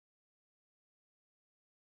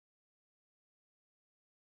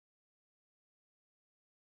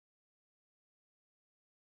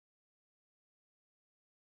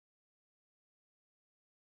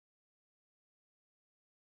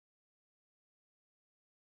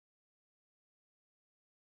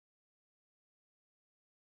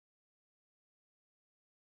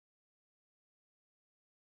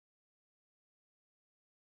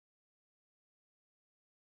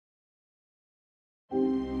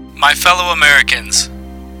My fellow Americans,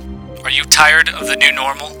 are you tired of the new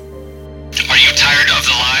normal? Are you tired of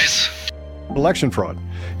the lies? Election fraud.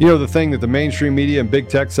 You know, the thing that the mainstream media and big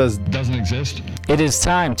tech says doesn't exist? It is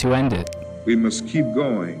time to end it. We must keep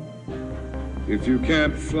going. If you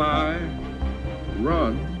can't fly,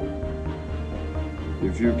 run.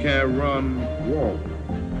 If you can't run, walk.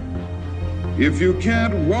 If you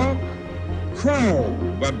can't walk, crawl.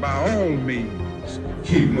 But by all means,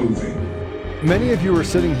 keep moving. Many of you are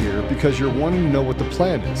sitting here because you're wanting to know what the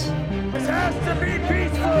plan is. This has to be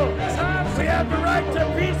peaceful. We have the right to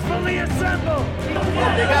peacefully assemble.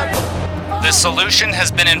 The solution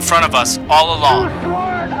has been in front of us all along.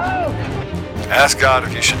 Ask God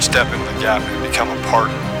if you should step in the gap and become a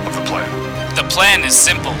part of the plan. The plan is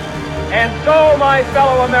simple. And so, my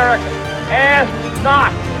fellow Americans, ask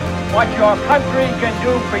not what your country can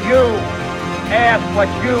do for you. Ask what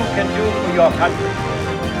you can do for your country.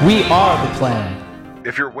 We are the plan.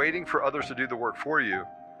 If you're waiting for others to do the work for you,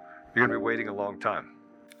 you're going to be waiting a long time.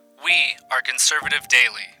 We are Conservative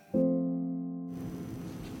Daily.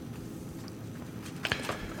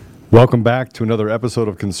 Welcome back to another episode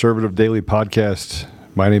of Conservative Daily Podcast.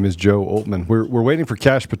 My name is Joe Oltman. We're waiting for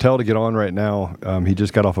Kash Patel to get on right now. He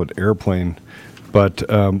just got off an airplane. But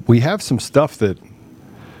we have some stuff that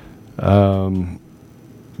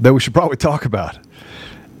we should probably talk about.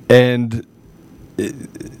 And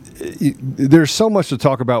there's so much to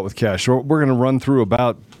talk about with Kash. So we're going to run through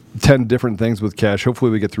about 10 different things with Kash.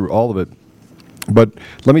 Hopefully we get through all of it. But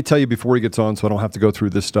let me tell you before he gets on, so I don't have to go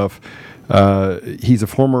through this stuff. He's a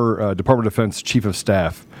former Department of Defense Chief of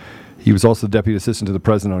Staff. He was also the Deputy Assistant to the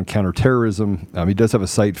President on Counterterrorism. He does have a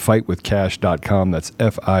site, fightwithkash.com. That's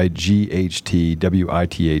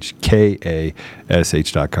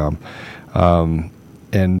FIGHTWITHKASH.com.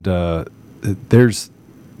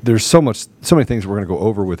 There's so many things we're going to go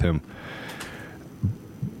over with him.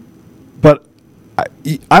 But I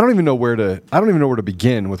don't even know where to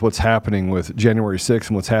begin with what's happening with January 6th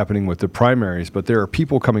and what's happening with the primaries. But there are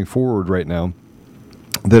people coming forward right now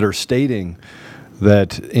that are stating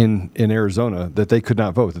that in Arizona that they could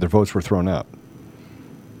not vote, that their votes were thrown out.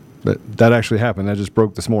 That actually happened. That just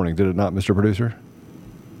broke this morning, did it not, Mr. Producer?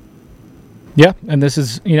 Yeah, and this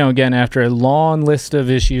is, again, after a long list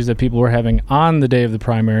of issues that people were having on the day of the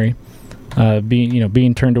primary,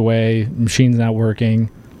 being turned away, machines not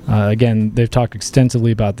working. Again, they've talked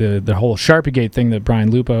extensively about the whole Sharpiegate thing that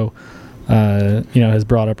Brian Lupo, has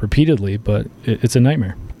brought up repeatedly, but it's a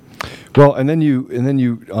nightmare. Well, and then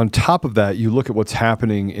you on top of that, you look at what's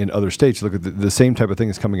happening in other states. Look at the same type of thing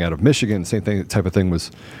is coming out of Michigan. The same type of thing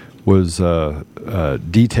was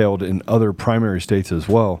detailed in other primary states as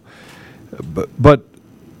well. But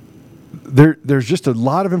there's just a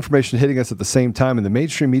lot of information hitting us at the same time, and the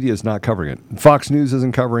mainstream media is not covering it. Fox News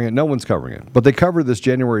isn't covering it. No one's covering it. But they covered this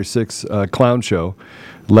January 6th clown show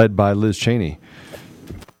led by Liz Cheney,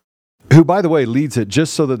 who, by the way, leads it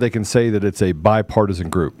just so that they can say that it's a bipartisan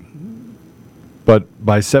group. But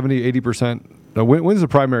by 70, 80%, when's the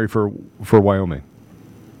primary for Wyoming?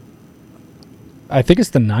 I think it's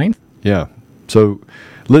the 9th. Yeah. So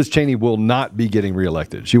Liz Cheney will not be getting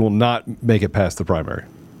reelected. She will not make it past the primary.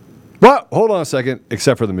 Well, hold on a second,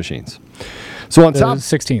 except for the machines. So on top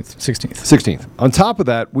 16th. On top of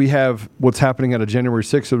that, we have what's happening at a January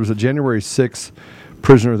 6th. There was a January 6th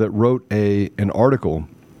prisoner that wrote a letter,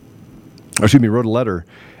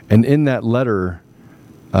 and in that letter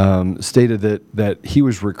stated that he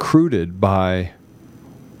was recruited by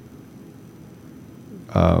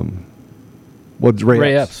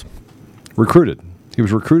Ray Epps. Recruited. He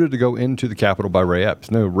was recruited to go into the Capitol by Ray Epps.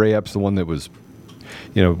 No, Ray Epps, the one that was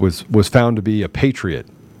found to be a patriot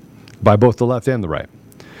by both the left and the right.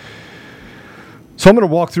 So I'm going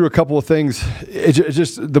to walk through a couple of things. It's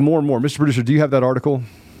just the more and more. Mr. Producer, do you have that article?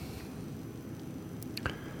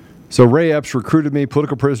 So Ray Epps recruited me.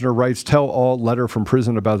 Political prisoner writes tell all letter from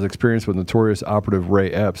prison about his experience with notorious operative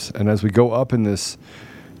Ray Epps. And as we go up in this,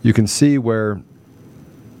 you can see where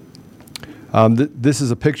this is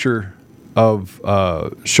a picture of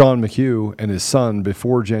Sean McHugh and his son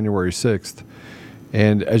before January 6th.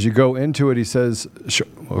 And as you go into it, he says,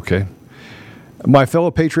 okay. My fellow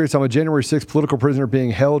patriots, I'm a January 6th political prisoner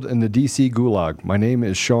being held in the D.C. Gulag. My name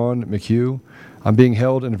is Sean McHugh. I'm being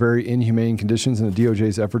held in very inhumane conditions in the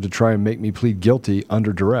DOJ's effort to try and make me plead guilty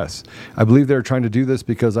under duress. I believe they're trying to do this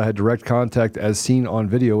because I had direct contact, as seen on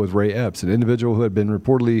video, with Ray Epps, an individual who had been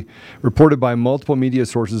reported by multiple media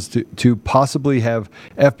sources to possibly have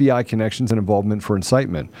FBI connections and involvement for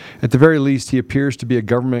incitement. At the very least, he appears to be a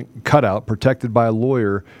government cutout protected by a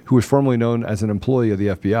lawyer who was formerly known as an employee of the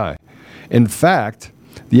FBI. In fact,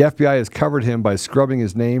 The FBI has covered him by scrubbing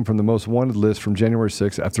his name from the most wanted list from January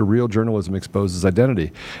 6th after real journalism exposed his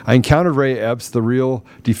identity. I encountered Ray Epps, the real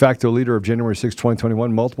de facto leader of January 6,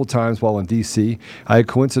 2021, multiple times while in D.C. I had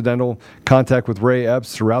coincidental contact with Ray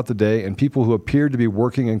Epps throughout the day and people who appeared to be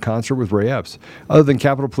working in concert with Ray Epps. Other than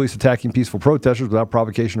Capitol Police attacking peaceful protesters without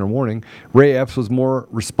provocation or warning, Ray Epps was more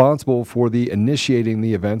responsible for initiating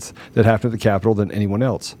the events that happened at the Capitol than anyone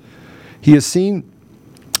else. He is seen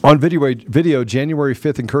on video January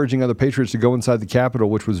 5th encouraging other patriots to go inside the Capitol,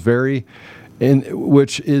 which is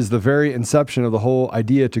the very inception of the whole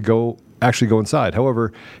idea to actually go inside.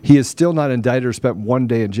 However, he is still not indicted or spent one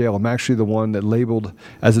day in jail. I'm actually the one that labeled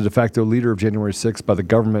as a de facto leader of January 6th by the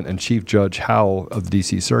government and Chief Judge Howell of the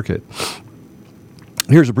D.C. Circuit.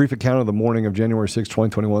 Here's a brief account of the morning of January 6,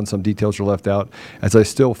 2021. Some details are left out as I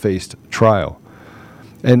still faced trial.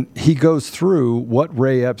 And he goes through what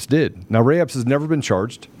Ray Epps did. Now, Ray Epps has never been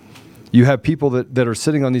charged. You have people that are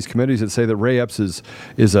sitting on these committees that say that Ray Epps is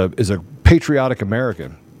a patriotic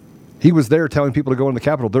American. He was there telling people to go in the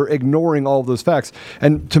Capitol. They're ignoring all of those facts.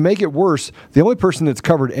 And to make it worse, the only person that's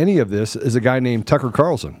covered any of this is a guy named Tucker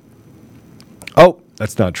Carlson. Oh,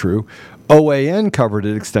 that's not true. OAN covered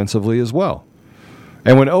it extensively as well.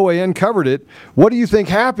 And when OAN covered it, what do you think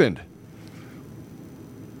happened?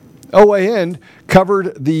 OAN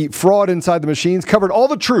covered the fraud inside the machines, covered all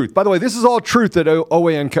the truth. By the way, this is all truth that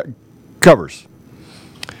OAN covers.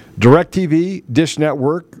 DirecTV, Dish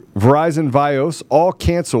Network, Verizon, Vios all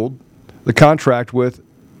canceled the contract with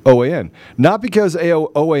OAN. Not because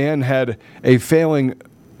OAN had a failing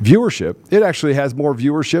viewership. It actually has more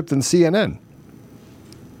viewership than CNN.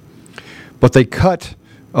 But they cut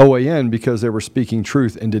OAN because they were speaking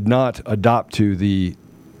truth and did not adopt to the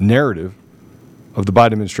narrative of the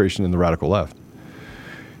Biden administration and the radical left.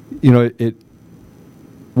 You know,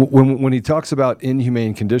 when he talks about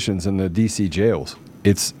inhumane conditions in the D.C. jails,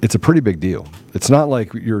 it's a pretty big deal. It's not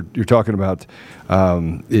like you're talking about.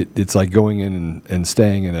 It's like going in and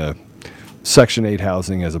staying in a Section 8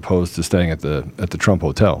 housing as opposed to staying at the Trump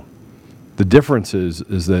Hotel. The difference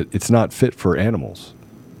is that it's not fit for animals,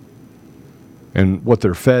 and what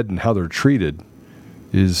they're fed and how they're treated.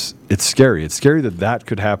 It's scary. It's scary that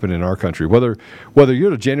could happen in our country. Whether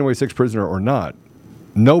you're a January 6th prisoner or not,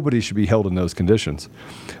 nobody should be held in those conditions.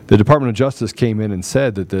 The Department of Justice came in and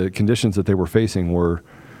said that the conditions that they were facing were,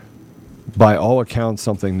 by all accounts,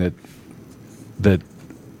 something that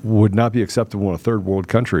would not be acceptable in a third world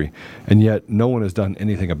country, and yet no one has done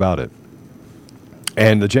anything about it.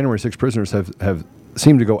 And the January 6th prisoners have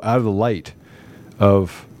seemed to go out of the light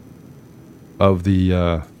of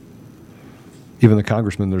the even the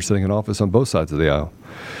congressmen that are sitting in office on both sides of the aisle.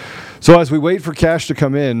 So as we wait for cash to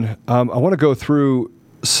come in, I want to go through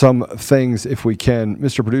some things if we can.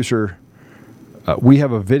 Mr. Producer, we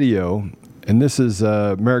have a video, and this is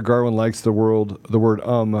Merrick Garland likes the word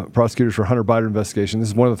prosecutors for Hunter Biden investigation. This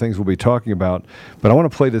is one of the things we'll be talking about, but I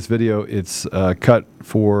want to play this video. It's cut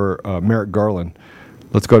for Merrick Garland.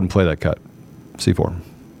 Let's go ahead and play that cut. C4,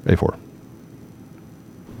 A4.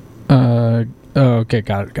 Okay,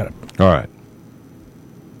 got it. All right.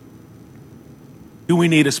 Do we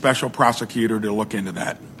need a special prosecutor to look into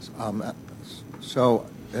that?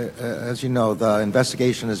 As you know, the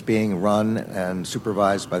investigation is being run and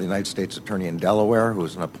supervised by the United States Attorney in Delaware, who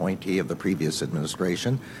is an appointee of the previous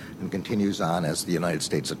administration and continues on as the United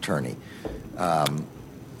States Attorney.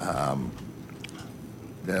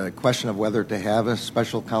 The question of whether to have a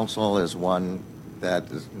special counsel is one that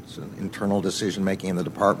it's an internal decision-making in the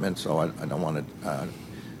department, so I don't want to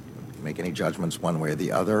make any judgments one way or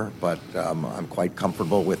the other, but I'm quite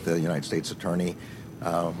comfortable with the United States Attorney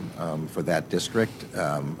for that district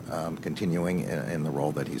continuing in the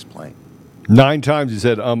role that he's playing. 9 times you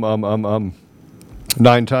said 9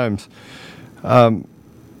 times. I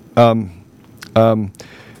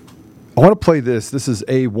want to play this. This is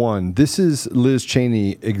A1. This is Liz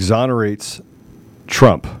Cheney exonerates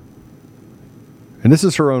Trump. And this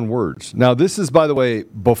is her own words. Now, this is, by the way,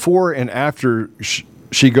 before and after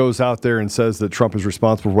she goes out there and says that Trump is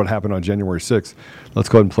responsible for what happened on January 6th. Let's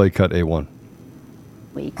go ahead and play cut A1.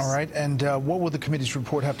 All right. And what will the committee's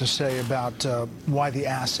report have to say about why the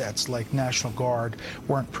assets like National Guard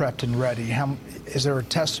weren't prepped and ready? Is there a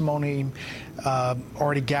testimony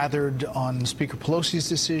already gathered on Speaker Pelosi's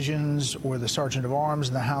decisions or the Sergeant of Arms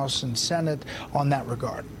in the House and Senate on that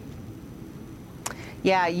regard?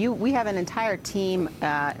 Yeah, we have an entire team.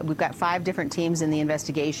 We've got 5 different teams in the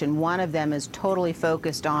investigation. One of them is totally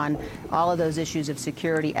focused on all of those issues of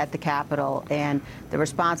security at the Capitol and the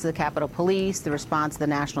response of the Capitol Police, the response of the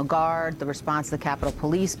National Guard, the response of the Capitol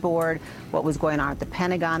Police Board, what was going on at the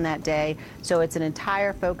Pentagon that day. So it's an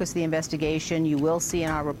entire focus of the investigation. You will see in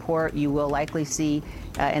our report, you will likely see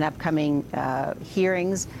in upcoming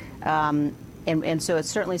hearings. And so it's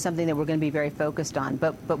certainly something that we're going to be very focused on.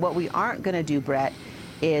 But what we aren't going to do, Brett,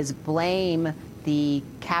 is blame the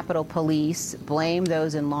Capitol Police, blame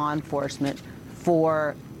those in law enforcement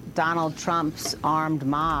for Donald Trump's armed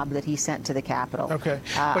mob that he sent to the Capitol. Okay.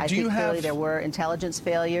 I think clearly there were intelligence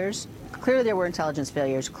failures. Clearly the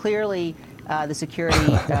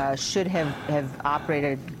security should have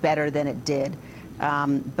operated better than it did.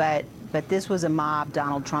 But this was a mob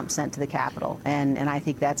Donald Trump sent to the Capitol, and I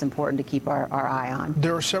think that's important to keep our eye on.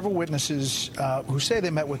 There are several witnesses who say they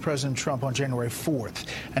met with President Trump on January 4th,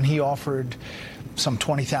 and he offered some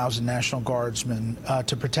 20,000 National Guardsmen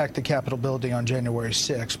to protect the Capitol building on January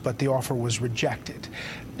 6th, but the offer was rejected.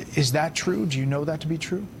 Is that true? Do you know that to be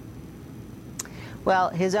true? Well,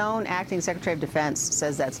 his own acting Secretary of Defense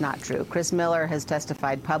says that's not true. Chris Miller has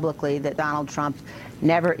testified publicly that Donald Trump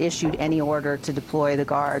never issued any order to deploy the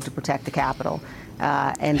Guard to protect the Capitol.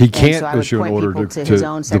 He can't so I would issue an point order people to his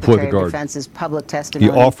own deploy the Secretary of Guard. Defense's public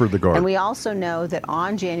testimony. He offered the Guard. And we also know that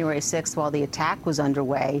on January 6th, while the attack was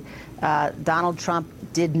underway, Donald Trump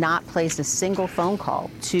did not place a single phone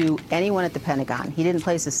call to anyone at the Pentagon. He didn't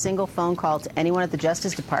place a single phone call to anyone at the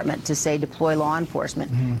Justice Department to say deploy law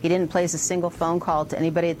enforcement. Mm-hmm. He didn't place a single phone call to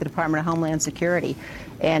anybody at the Department of Homeland Security.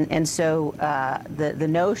 And so the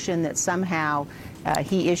notion that somehow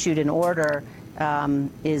he issued an order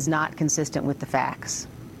is not consistent with the facts.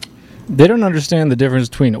 They don't understand the difference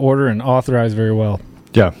between order and authorize very well.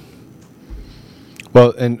 Yeah.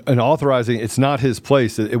 Well, and authorizing, it's not his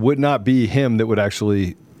place. It would not be him that would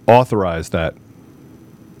actually authorize that.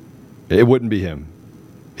 It wouldn't be him.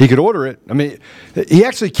 He could order it. I mean, he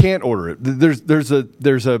actually can't order it.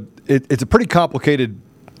 It's a pretty complicated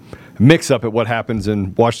mix-up at what happens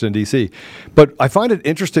in Washington, D.C. But I find it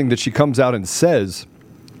interesting that she comes out and says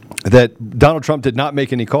that Donald Trump did not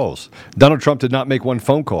make any calls. Donald Trump did not make one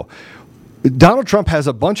phone call. Donald Trump has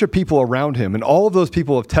a bunch of people around him, and all of those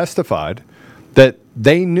people have testified that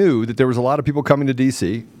they knew that there was a lot of people coming to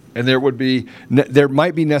D.C., and there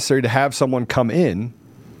might be necessary to have someone come in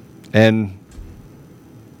and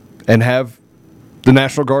have the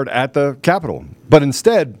National Guard at the Capitol. But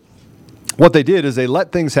instead, what they did is they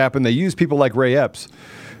let things happen. They used people like Ray Epps.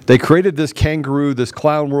 They created this kangaroo, this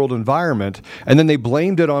clown world environment, and then they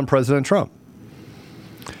blamed it on President Trump.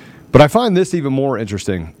 But I find this even more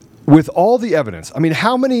interesting. With all the evidence, I mean,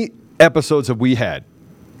 how many episodes have we had?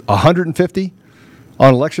 150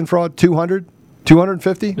 on election fraud? 200?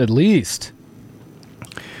 250? At least.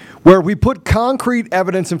 Where we put concrete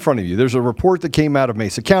evidence in front of you. There's a report that came out of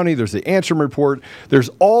Mesa County. There's the Antrim report. There's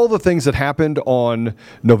all the things that happened on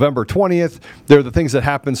November 20th. There are the things that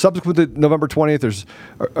happened subsequent to November 20th.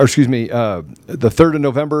 The 3rd of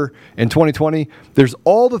November in 2020. There's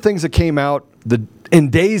all the things that came out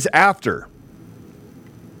in days after.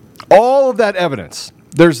 All of that evidence.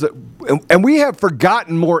 And we have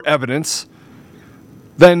forgotten more evidence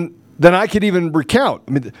than I could even recount.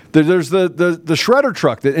 I mean, there's the shredder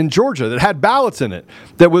truck in Georgia that had ballots in it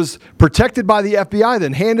that was protected by the FBI,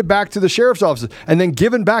 then handed back to the sheriff's offices, and then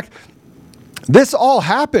given back. This all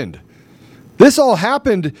happened. This all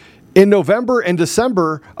happened in November and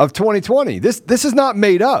December of 2020. This is not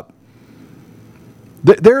made up.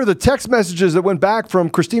 There are the text messages that went back from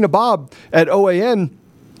Christina Bobb at OAN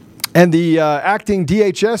and the acting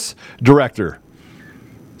DHS director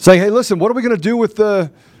saying, hey, listen, what are we going to do with the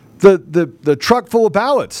truck full of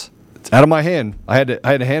ballots? It's out of my hand. I had to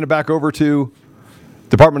hand it back over to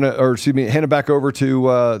hand it back over to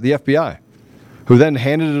the FBI, who then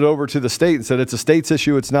handed it over to the state and said it's a state's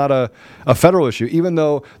issue. It's not a federal issue, even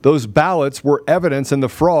though those ballots were evidence in the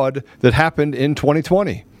fraud that happened in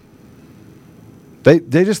 2020. They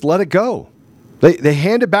just let it go. They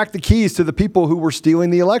handed back the keys to the people who were stealing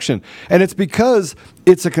the election. And it's because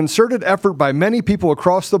it's a concerted effort by many people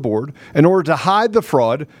across the board in order to hide the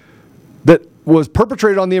fraud that was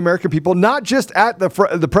perpetrated on the American people, not just at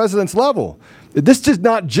the president's level. This did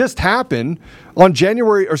not just happen on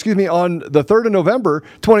the 3rd of November,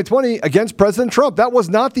 2020 against President Trump. That was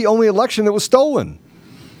not the only election that was stolen.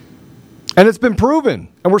 And it's been proven.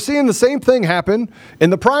 And we're seeing the same thing happen in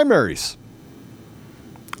the primaries.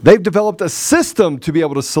 They've developed a system to be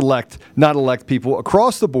able to select, not elect people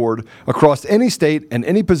across the board, across any state and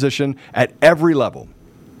any position at every level.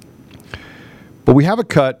 But we have a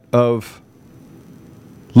cut of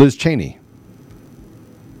Liz Cheney.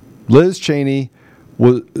 Liz Cheney,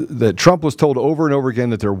 that Trump was told over and over again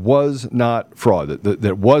that there was not fraud, that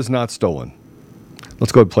it was not stolen.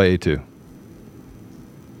 Let's go and play A2.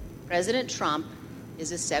 President Trump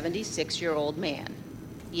is a 76-year-old man.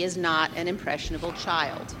 He is not an impressionable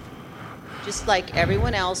child. Just like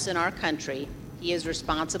everyone else in our country, he is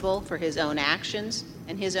responsible for his own actions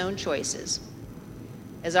and his own choices.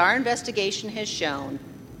 As our investigation has shown,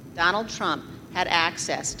 Donald Trump had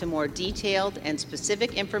access to more detailed and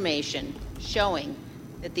specific information showing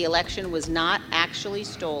that the election was not actually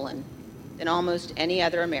stolen than almost any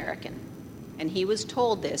other American. And he was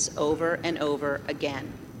told this over and over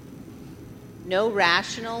again. No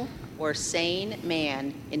rational or sane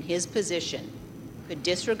man in his position could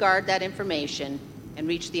disregard that information and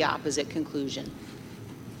reach the opposite conclusion.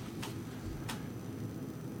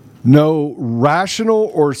 No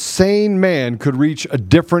rational or sane man could reach a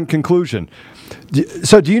different conclusion.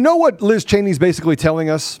 So do you know what Liz Cheney is basically telling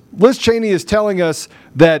us? Liz Cheney is telling us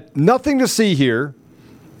that nothing to see here,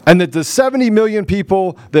 and that the 70 million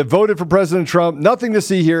people that voted for President Trump, nothing to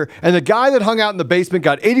see here, and the guy that hung out in the basement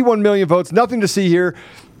got 81 million votes, nothing to see here,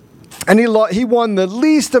 and he won the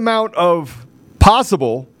least amount of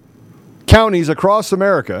possible counties across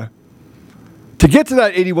America to get to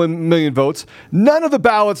that 81 million votes. None of the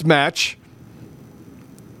ballots match.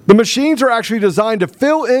 The machines are actually designed to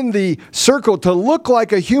fill in the circle to look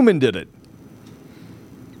like a human did it.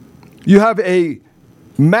 You have a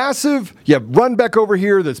massive, you have Runbeck over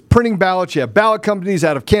here that's printing ballots. You have ballot companies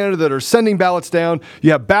out of Canada that are sending ballots down.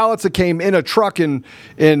 You have ballots that came in a truck in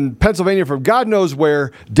Pennsylvania from God knows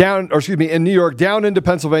where, in New York, down into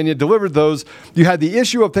Pennsylvania, delivered those. You had the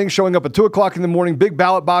issue of things showing up at 2 o'clock in the morning, big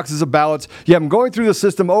ballot boxes of ballots. You have them going through the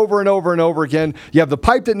system over and over and over again. You have the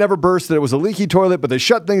pipe that never burst, that it was a leaky toilet, but they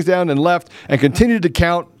shut things down and left and continued to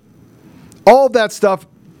count. All of that stuff,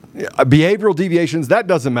 behavioral deviations, that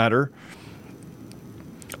doesn't matter.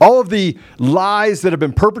 All of the lies that have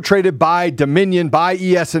been perpetrated by Dominion, by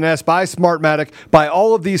ES&S, by Smartmatic, by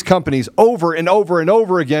all of these companies over and over and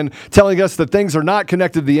over again, telling us that things are not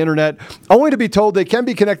connected to the internet, only to be told they can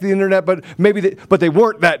be connected to the internet, but they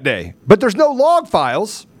weren't that day. But there's no log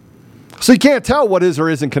files, so you can't tell what is or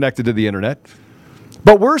isn't connected to the internet.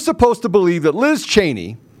 But we're supposed to believe that Liz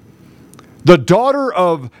Cheney, the daughter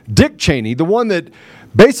of Dick Cheney, the one that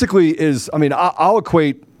basically is, I'll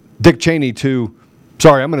equate Dick Cheney to,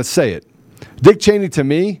 sorry, I'm going to say it. Dick Cheney, to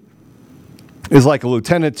me, is like a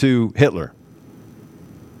lieutenant to Hitler.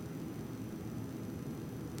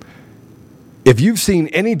 If you've seen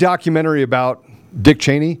any documentary about Dick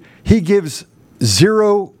Cheney, he gives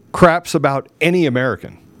zero craps about any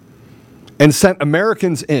American and sent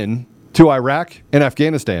Americans in to Iraq and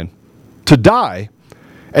Afghanistan to die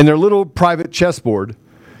in their little private chessboard,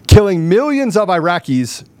 killing millions of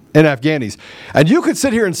Iraqis and Afghanis. And you could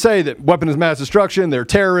sit here and say that weapons of mass destruction, they're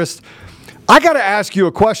terrorists. I got to ask you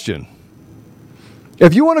a question.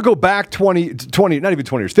 If you want to go back 20, not even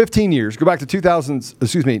 20 years, 15 years, go back to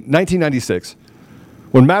 1996,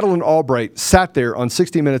 when Madeleine Albright sat there on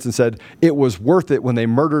 60 Minutes and said it was worth it when they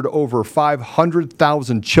murdered over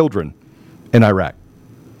 500,000 children in Iraq.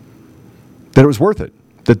 That it was worth it.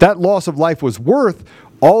 That loss of life was worth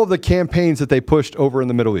all of the campaigns that they pushed over in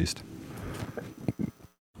the Middle East.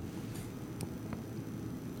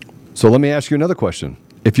 So let me ask you another question.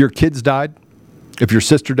 If your kids died, if your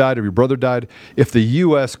sister died, if your brother died, if the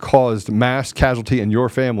U.S. caused mass casualty in your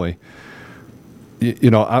family,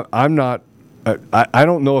 I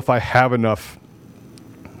don't know if I have enough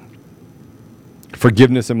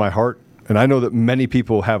forgiveness in my heart, and I know that many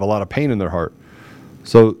people have a lot of pain in their heart.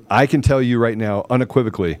 So I can tell you right now,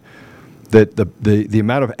 unequivocally, that the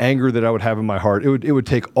amount of anger that I would have in my heart, it would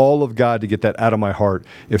take all of God to get that out of my heart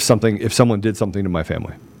if someone did something to my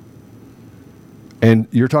family. And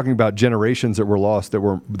you're talking about generations that were lost,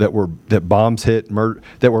 that bombs hit,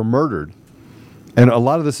 that were murdered. And a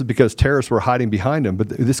lot of this is because terrorists were hiding behind them. But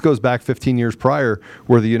this goes back 15 years prior,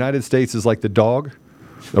 where the United States is like the dog,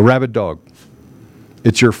 a rabid dog.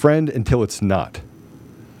 It's your friend until it's not.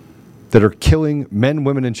 That are killing men,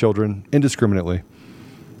 women, and children indiscriminately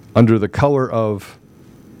under the color of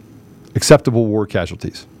acceptable war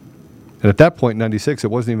casualties. And at that point in 96,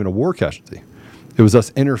 it wasn't even a war casualty. It was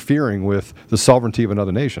us interfering with the sovereignty of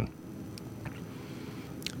another nation.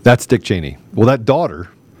 That's Dick Cheney. Well, that daughter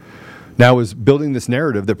now is building this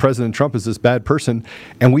narrative that President Trump is this bad person,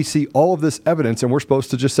 and we see all of this evidence, and we're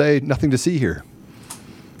supposed to just say, nothing to see here.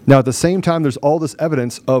 Now, at the same time, there's all this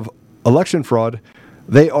evidence of election fraud.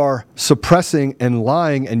 They are suppressing and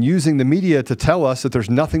lying and using the media to tell us that there's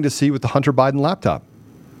nothing to see with the Hunter Biden laptop.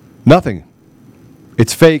 Nothing.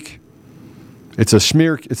 It's fake. It's a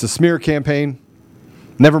smear campaign.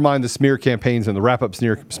 Never mind the smear campaigns and the wrap-up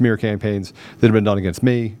smear campaigns that have been done against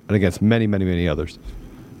me and against many, many, many others.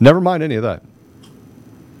 Never mind any of that.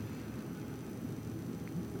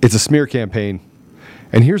 It's a smear campaign.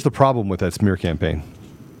 And here's the problem with that smear campaign.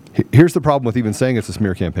 Here's the problem with even saying it's a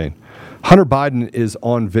smear campaign. Hunter Biden is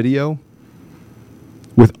on video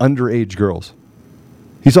with underage girls.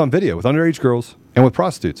 He's on video with underage girls and with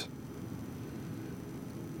prostitutes.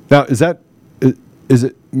 Now, is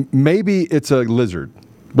it, maybe it's a lizard.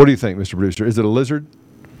 What do you think, Mr. Producer? Is it a lizard?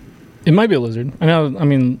 It might be a lizard.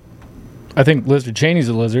 I think Lizard Cheney's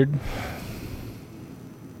a lizard.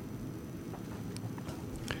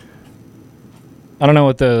 I don't know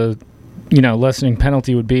what the, lessening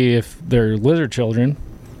penalty would be if they're lizard children,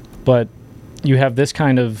 but you have this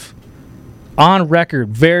kind of on record,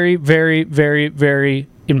 very, very, very, very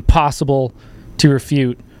impossible to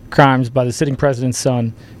refute crimes by the sitting president's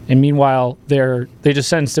son, and meanwhile they just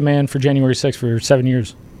sentenced a man for January 6th for 7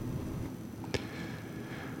 years.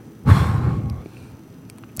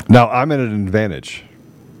 Now, I'm at an advantage.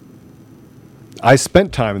 I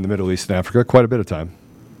spent time in the Middle East and Africa, quite a bit of time.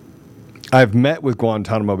 I've met with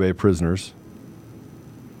Guantanamo Bay prisoners.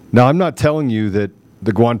 Now, I'm not telling you that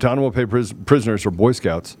the Guantanamo Bay prisoners are Boy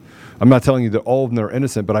Scouts. I'm not telling you that all of them are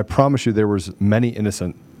innocent, but I promise you there was many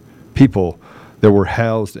innocent people that were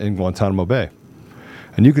housed in Guantanamo Bay.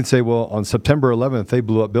 And you can say, well, on September 11th, they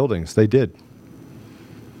blew up buildings. They did.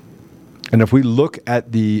 And if we look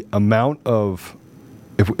at the amount of,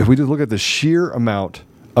 if we just look at the sheer amount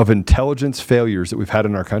of intelligence failures that we've had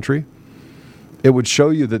in our country, it would show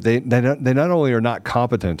you that they not only are not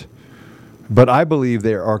competent, but I believe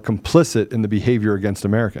they are complicit in the behavior against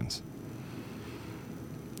Americans.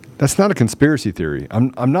 That's not a conspiracy theory.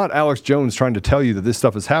 I'm not Alex Jones trying to tell you that this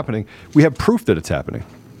stuff is happening. We have proof that it's happening.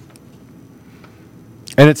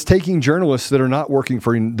 And it's taking journalists that are not working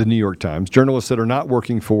for the New York Times, journalists that are not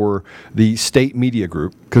working for the state media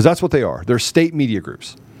group, because that's what they are. They're state media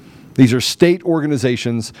groups. These are state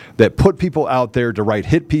organizations that put people out there to write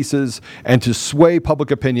hit pieces and to sway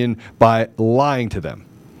public opinion by lying to them.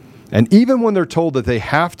 And even when they're told that they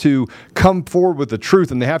have to come forward with the truth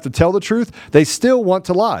and they have to tell the truth, they still want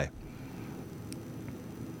to lie.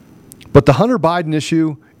 But the Hunter Biden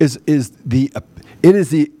issue is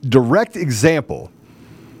the direct example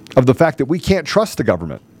of the fact that we can't trust the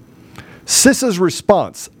government. CISA's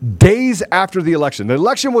response days after the election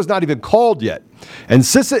was not even called yet. And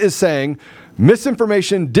CISA is saying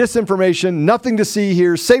misinformation, disinformation, nothing to see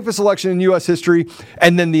here, safest election in U.S. history.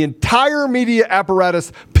 And then the entire media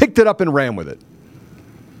apparatus picked it up and ran with it.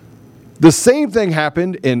 The same thing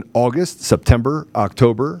happened in August, September,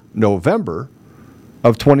 October, November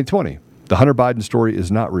of 2020. The Hunter Biden story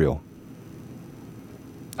is not real.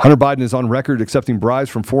 Hunter Biden is on record accepting bribes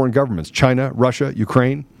from foreign governments, China, Russia,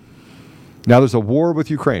 Ukraine. Now there's a war with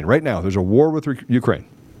Ukraine. Right now, there's a war with Ukraine.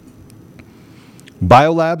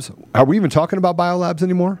 Biolabs, are we even talking about biolabs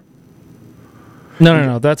anymore?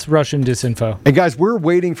 No. That's Russian disinfo. And guys, we're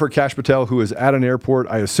waiting for Kash Patel, who is at an airport.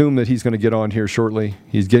 I assume that he's going to get on here shortly.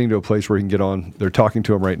 He's getting to a place where he can get on. They're talking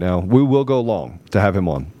to him right now. We will go long to have him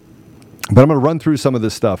on. But I'm going to run through some of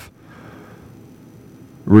this stuff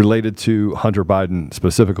related to Hunter Biden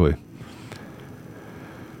specifically.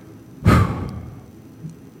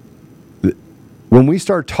 When we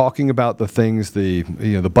start talking about the things, the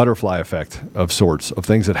butterfly effect of sorts, of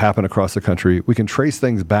things that happen across the country, we can trace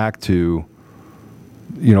things back to,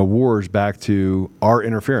 wars back to our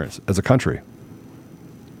interference as a country.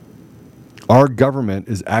 Our government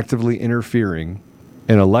is actively interfering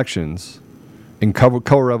in elections, in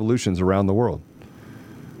co-revolutions around the world.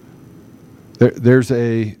 There's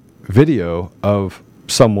a video of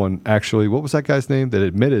someone actually, what was that guy's name, that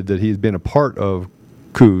admitted that he's been a part of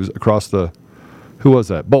coups across the... Who was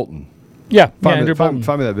that? Bolton. Yeah, Andrew Bolton.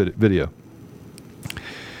 Find me that video.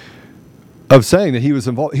 Of saying that he was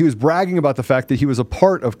involved. He was bragging about the fact that he was a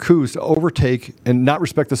part of coups to overtake and not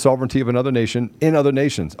respect the sovereignty of another nation in other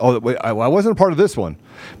nations. Oh, wait, I wasn't a part of this one,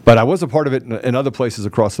 but I was a part of it in other places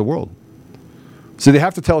across the world. So they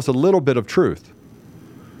have to tell us a little bit of truth.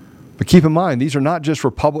 But keep in mind, these are not just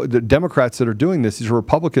the Democrats that are doing this. These are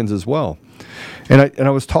Republicans as well. And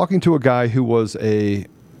I was talking to a guy who was a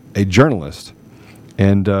journalist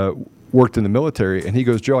and worked in the military, and he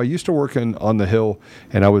goes, Joe, I used to work on the Hill,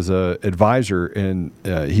 and I was an advisor, and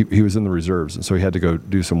he was in the reserves, and so he had to go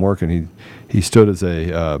do some work, and he stood as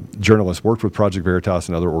a journalist, worked with Project Veritas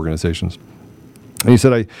and other organizations. And he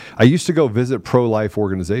said, I used to go visit pro-life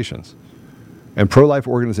organizations, and pro-life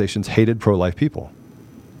organizations hated pro-life people.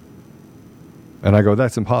 And I go,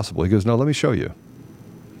 that's impossible. He goes, no, let me show you.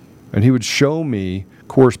 and he would show me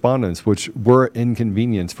correspondence which were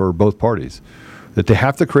inconvenience for both parties. That they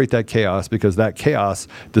have to create that chaos because that chaos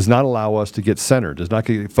does not allow us to get centered, does not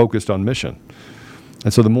get focused on mission.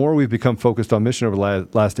 And so the more we've become focused on mission over the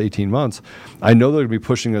last 18 months, I know they're going to be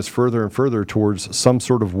pushing us further and further towards some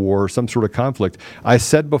sort of war, some sort of conflict. I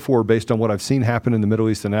said before, based on what I've seen happen in the Middle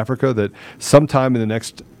East and Africa, that sometime in the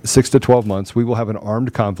next 6 to 12 months, we will have an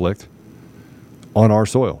armed conflict on our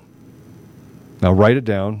soil. Now, write it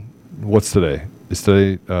down. What's today? It's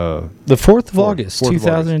today... the 4th of August,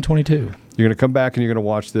 2022. You're going to come back and you're going to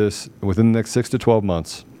watch this. Within the next 6 to 12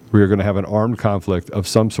 months, we are going to have an armed conflict of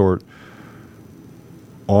some sort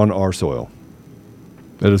on our soil.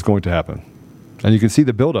 That is going to happen. And you can see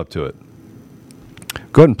the build-up to it.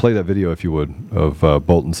 Go ahead and play that video, if you would, of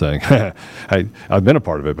Bolton saying, I've been a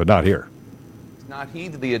part of it, but not here. Not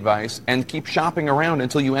heed the advice and keep shopping around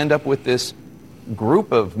until you end up with this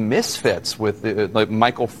group of misfits with like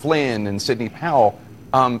Michael Flynn and Sidney Powell.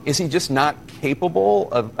 Is he just not capable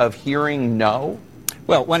of hearing no?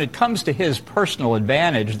 Well, when it comes to his personal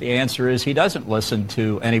advantage, the answer is he doesn't listen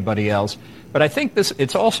to anybody else. But I think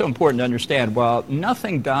it's also important to understand, while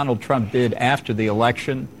nothing Donald Trump did after the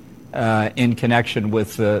election in connection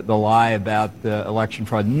with the lie about the election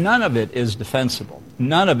fraud, none of it is defensible.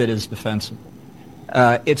 None of it is defensible.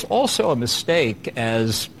 It's also a mistake,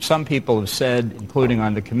 as some people have said, including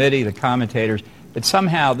on the committee, the commentators, that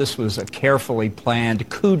somehow this was a carefully planned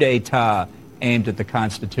coup d'etat aimed at the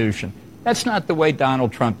Constitution. That's not the way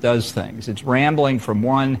Donald Trump does things. It's rambling from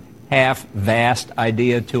one half-vast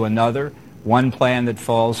idea to another, one plan that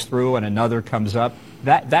falls through and another comes up.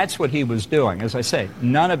 That's what he was doing. As I say,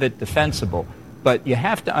 none of it defensible. But you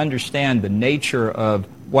have to understand the nature of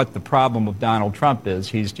what the problem of Donald Trump is.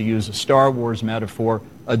 He's, to use a Star Wars metaphor,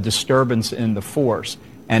 a disturbance in the force.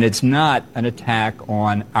 And it's not an attack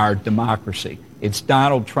on our democracy. It's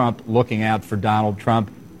Donald Trump looking out for Donald Trump.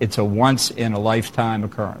 It's a once-in-a-lifetime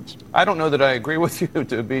occurrence. I don't know that I agree with you.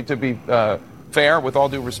 To be fair, with all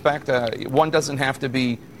due respect, one doesn't have to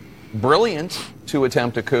be brilliant to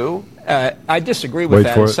attempt a coup. I disagree with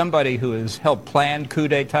that. As somebody who has helped plan coup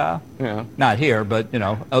d'etat, not here, but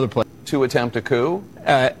other places. To attempt a coup.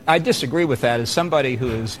 I disagree with that. As somebody who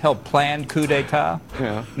has helped plan coup d'etat,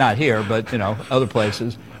 not here, but other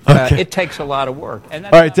places. It takes a lot of work. And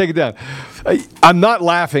all right, take it down. I'm not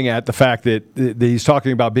laughing at the fact that he's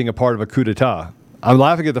talking about being a part of a coup d'etat. I'm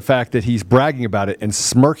laughing at the fact that he's bragging about it and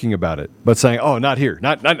smirking about it, but saying, "Oh, not here,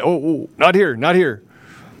 not here, not here,"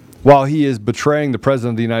 while he is betraying the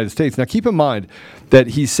president of the United States. Now, keep in mind that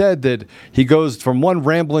he said that he goes from one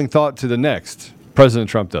rambling thought to the next. President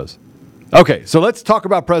Trump does. Okay, so let's talk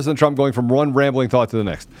about President Trump going from one rambling thought to the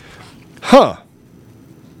next.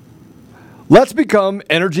 Let's become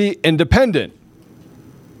energy independent.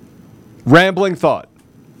 Rambling thought.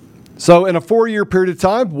 So in a 4-year period of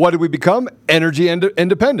time, what did we become? Energy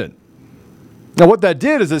independent. Now what that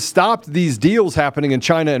did is it stopped these deals happening in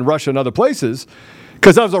China and Russia and other places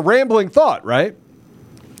because that was a rambling thought, right?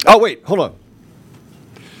 Oh, wait, hold on.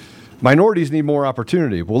 Minorities need more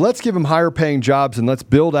opportunity. Well, let's give them higher paying jobs and let's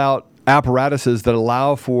build out apparatuses that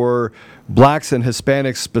allow for blacks and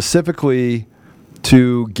Hispanics specifically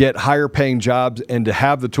to get higher paying jobs and to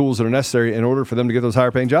have the tools that are necessary in order for them to get those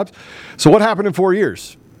higher paying jobs. So what happened in 4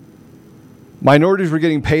 years? Minorities were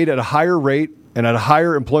getting paid at a higher rate and at a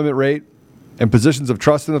higher employment rate and positions of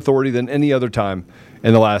trust and authority than any other time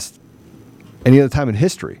in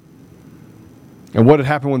history. And what had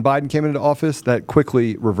happened when Biden came into office? That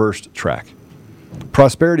quickly reversed track.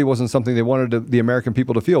 Prosperity wasn't something they wanted the American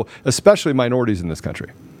people to feel, especially minorities in this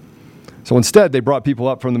country. So instead, they brought people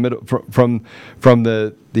up from the middle, from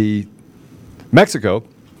the Mexico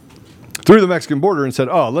through the Mexican border and said,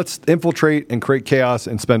 "Oh, let's infiltrate and create chaos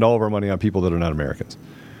and spend all of our money on people that are not Americans."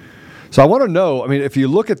 So I want to know. I mean, if you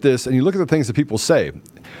look at this and you look at the things that people say,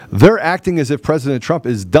 they're acting as if President Trump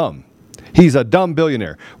is dumb. He's a dumb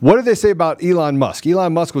billionaire. What did they say about Elon Musk?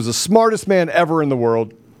 Elon Musk was the smartest man ever in the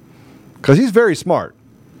world because he's very smart,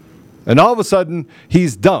 and all of a sudden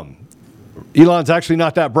he's dumb. Elon's actually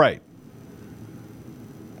not that bright.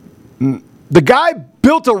 The guy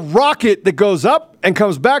built a rocket that goes up and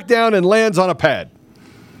comes back down and lands on a pad.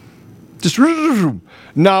 Just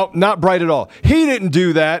no, not bright at all. He didn't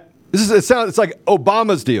do that. It's like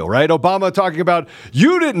Obama's deal, right? Obama talking about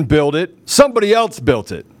you didn't build it, somebody else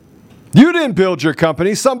built it. You didn't build your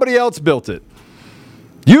company, somebody else built it.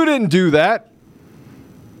 You didn't do that.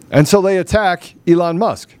 And so they attack Elon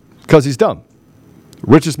Musk because he's dumb.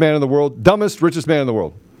 Richest man in the world, dumbest, richest man in the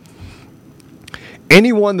world.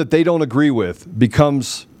 Anyone that they don't agree with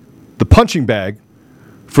becomes the punching bag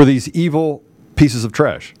for these evil pieces of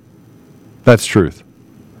trash. That's truth.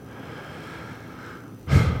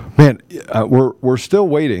 Man, we're still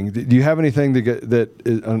waiting. Do you have anything to get that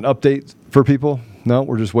is an update for people? No,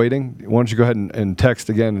 we're just waiting. Why don't you go ahead and text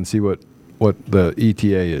again and see what the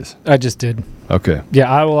ETA is? I just did. Okay.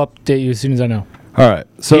 Yeah, I will update you as soon as I know. All right.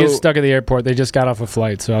 So he is stuck at the airport. They just got off a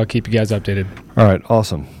flight, so I'll keep you guys updated. All right.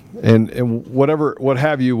 Awesome. And what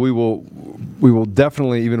have you, we will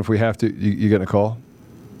definitely, even if we have to, you getting a call?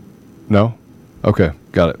 No? Okay.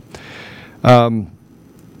 Got it.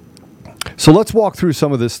 So let's walk through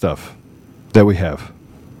some of this stuff that we have.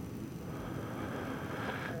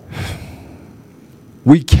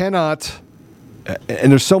 We cannot,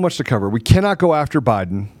 and there's so much to cover, we cannot go after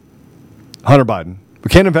Hunter Biden. We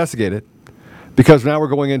can't investigate it because now we're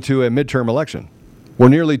going into a midterm election. We're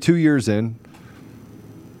nearly 2 years in.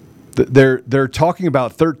 They're talking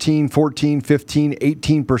about 13, 14, 15,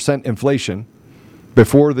 18% inflation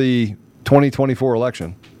before the 2024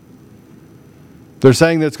 election. They're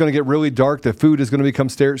saying that it's going to get really dark, that food is going to become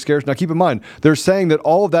scarce. Now, keep in mind, they're saying that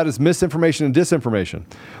all of that is misinformation and disinformation.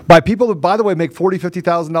 By people that, by the way, make $40,000,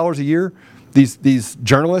 $50,000 a year, these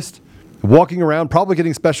journalists walking around, probably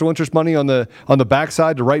getting special interest money on the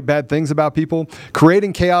backside to write bad things about people,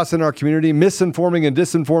 creating chaos in our community, misinforming and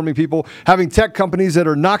disinforming people, having tech companies that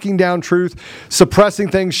are knocking down truth, suppressing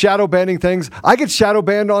things, shadow banning things. I get shadow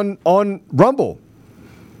banned on Rumble.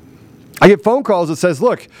 I get phone calls that says,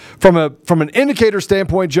 look, from an indicator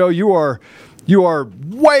standpoint, Joe, you are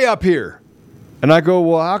way up here. And I go,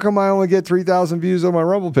 well, how come I only get 3,000 views on my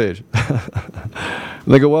Rumble page? And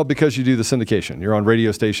they go, well, because you do the syndication. You're on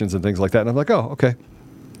radio stations and things like that. And I'm like, oh, okay.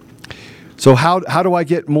 So how do I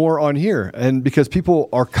get more on here? And because people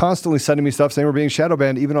are constantly sending me stuff saying we're being shadow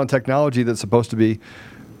banned, even on technology that's supposed to be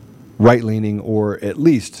right-leaning or at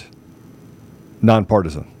least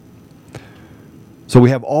nonpartisan. So we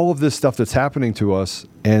have all of this stuff that's happening to us,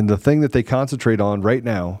 and the thing that they concentrate on right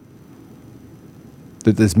now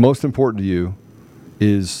that is most important to you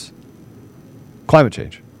is climate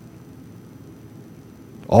change.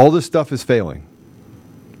 All this stuff is failing.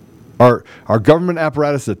 Our government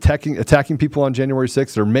apparatus is attacking people on January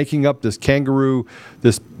 6th. They're making up this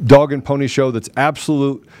this dog and pony show that's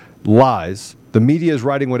absolute lies. The media is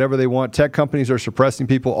writing whatever they want. Tech companies are suppressing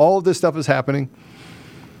people. All of this stuff is happening.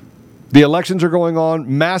 The elections are going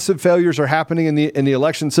on. Massive failures are happening in the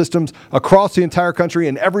election systems across the entire country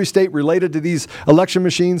in every state related to these election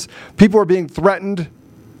machines. People are being threatened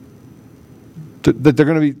that they're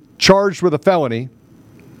going to be charged with a felony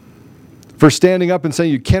for standing up and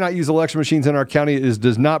saying you cannot use election machines in our county. It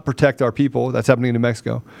does not protect our people. That's happening in New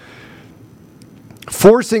Mexico.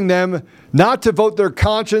 Forcing them not to vote their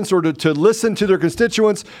conscience or to listen to their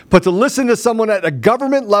constituents, but to listen to someone at a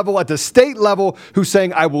government level, at the state level, who's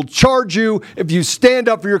saying, I will charge you if you stand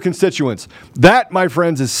up for your constituents. That, my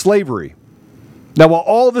friends, is slavery. Now, while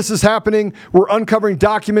all this is happening, we're uncovering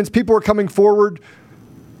documents. People are coming forward.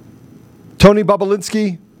 Tony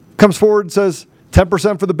Bobulinski comes forward and says,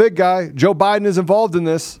 10% for the big guy. Joe Biden is involved in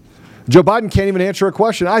this. Joe Biden can't even answer a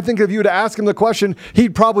question. I think if you were to ask him the question,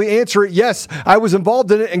 he'd probably answer it, yes, I was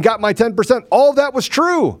involved in it and got my 10%. All of that was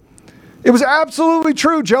true. It was absolutely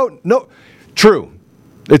true, Joe. No, true.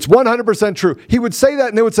 It's 100% true. He would say that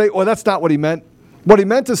and they would say, well, that's not what he meant. What he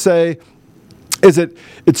meant to say is that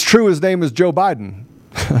it's true his name is Joe Biden.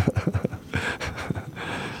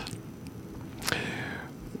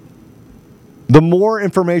 The more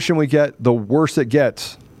information we get, the worse it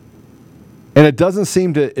gets. And it doesn't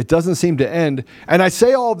seem to end. And I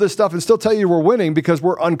say all of this stuff and still tell you we're winning because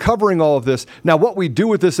we're uncovering all of this. Now, what we do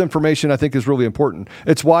with this information, I think, is really important.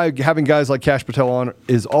 It's why having guys like Kash Patel on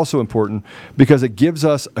is also important because it gives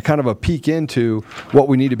us a kind of a peek into what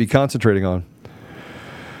we need to be concentrating on.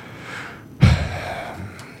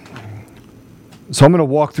 So I'm going to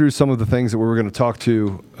walk through some of the things that we were going to talk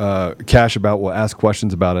to Kash about. We'll ask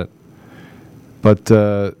questions about it. But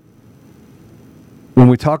when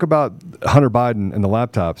we talk about Hunter Biden and the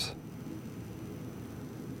laptops,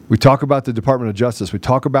 we talk about the Department of Justice. We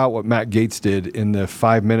talk about what Matt Gaetz did in the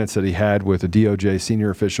 5 minutes that he had with a DOJ senior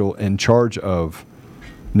official in charge of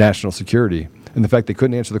national security. And the fact they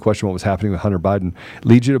couldn't answer the question what was happening with Hunter Biden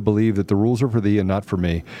leads you to believe that the rules are for thee and not for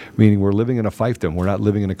me, meaning we're living in a fiefdom. We're not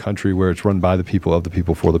living in a country where it's run by the people, of the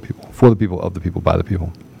people, for the people, of the people, by the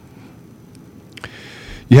people.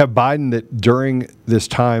 You have Biden that during this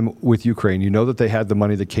time with Ukraine, you know that they had the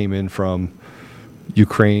money that came in from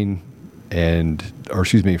Ukraine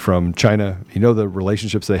from China. You know the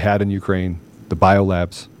relationships they had in Ukraine, the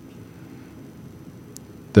biolabs,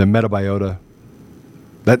 the metabiota.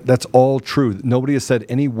 That's all true. Nobody has said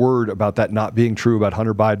any word about that not being true about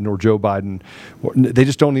Hunter Biden or Joe Biden. They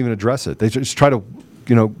just don't even address it. They just try to,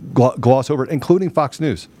 gloss over it, including Fox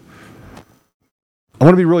News. I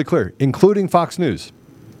want to be really clear, including Fox News.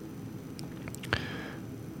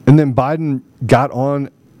 And then Biden got on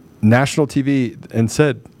national TV and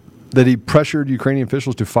said that he pressured Ukrainian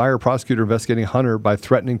officials to fire a prosecutor investigating Hunter by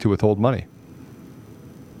threatening to withhold money.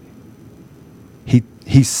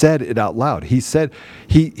 He said it out loud. He said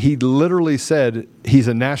he literally said he's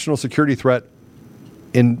a national security threat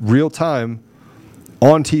in real time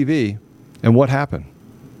on TV. And what happened?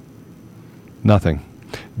 Nothing.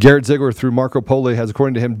 Garrett Ziegler, through Marco Polo, has,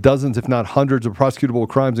 according to him, dozens, if not hundreds, of prosecutable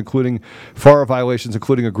crimes, including FARA violations,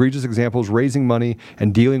 including egregious examples, raising money,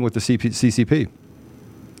 and dealing with the CCP.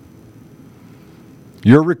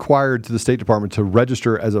 You're required to the State Department to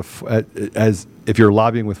register as if you're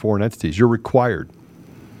lobbying with foreign entities. You're required.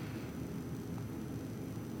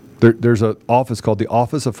 There's an office called the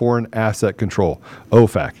Office of Foreign Asset Control,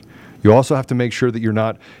 OFAC. You also have to make sure that you're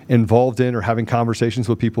not involved in or having conversations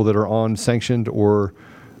with people that are on sanctioned or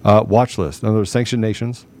watch lists. In other words, sanctioned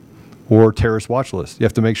nations or terrorist watch lists. You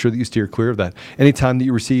have to make sure that you steer clear of that. Anytime that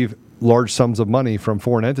you receive large sums of money from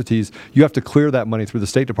foreign entities, you have to clear that money through the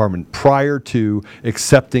State Department prior to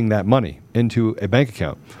accepting that money into a bank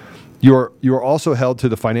account. You are also held to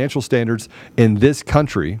the financial standards in this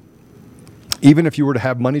country, even if you were to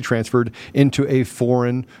have money transferred into a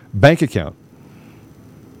foreign bank account,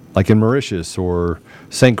 like in Mauritius or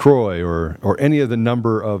St. Croix or any of the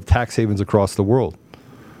number of tax havens across the world.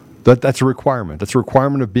 That's a requirement. That's a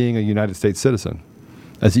requirement of being a United States citizen,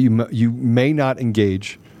 as you may not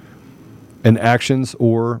engage in actions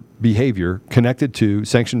or behavior connected to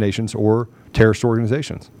sanctioned nations or terrorist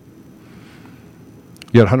organizations.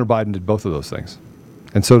 Yet Hunter Biden did both of those things,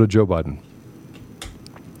 and so did Joe Biden.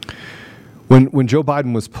 When Joe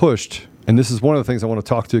Biden was pushed, and this is one of the things I want to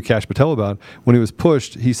talk to Kash Patel about, when he was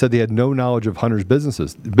pushed, he said they had no knowledge of Hunter's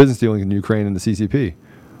business dealings in Ukraine and the CCP.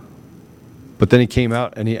 But then he came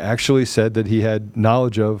out and he actually said that he had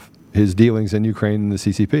knowledge of his dealings in Ukraine and the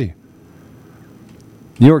CCP.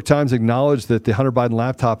 New York Times acknowledged that the Hunter Biden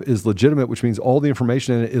laptop is legitimate, which means all the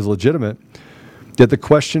information in it is legitimate. Yet the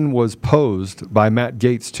question was posed by Matt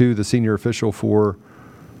Gaetz to the senior official for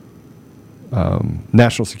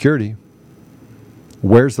national security.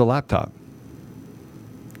 Where's the laptop?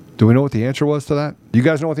 Do we know what the answer was to that? Do you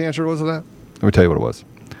guys know what the answer was to that? Let me tell you what it was.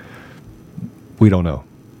 We don't know.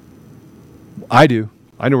 I do.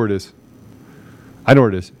 I know where it is. I know where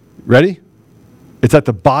it is. Ready? It's at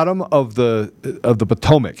the bottom of the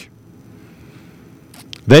Potomac.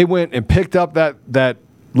 They went and picked up that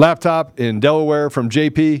laptop in Delaware from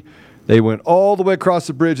JP. They went all the way across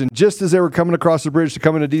the bridge, and just as they were coming across the bridge to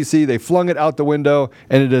come into D.C., they flung it out the window,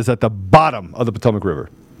 and it is at the bottom of the Potomac River.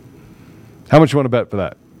 How much you want to bet for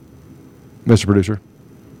that, Mr. Producer?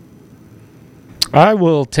 I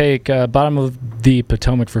will take bottom of the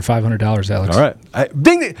Potomac for $500, Alex. All right.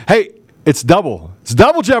 Hey, it's double. It's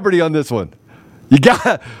double jeopardy on this one. You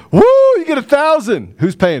get 1,000.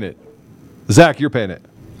 Who's paying it? Zach, you're paying it.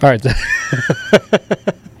 All right.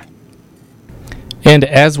 And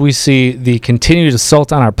as we see the continued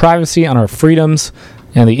assault on our privacy, on our freedoms,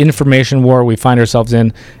 and the information war we find ourselves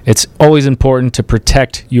in, it's always important to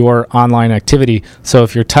protect your online activity. So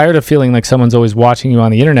if you're tired of feeling like someone's always watching you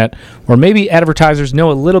on the internet, or maybe advertisers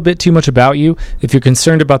know a little bit too much about you, if you're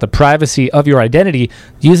concerned about the privacy of your identity,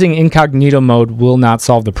 using incognito mode will not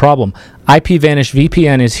solve the problem. IPVanish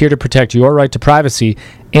VPN is here to protect your right to privacy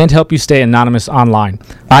and help you stay anonymous online.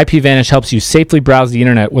 IPVanish helps you safely browse the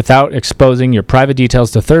internet without exposing your private details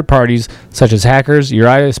to third parties such as hackers, your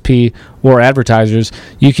ISP, or advertisers.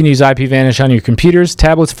 You can use IPVanish on your computers,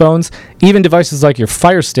 tablets, phones, even devices like your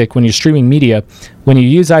Fire Stick when you're streaming media. When you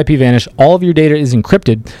use IPVanish, all of your data is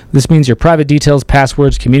encrypted. This means your private details,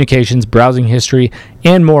 passwords, communications, browsing history,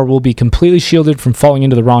 and more will be completely shielded from falling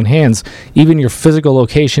into the wrong hands. Even your physical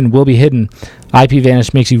location will be hidden.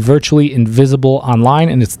 IPVanish makes you virtually invisible online,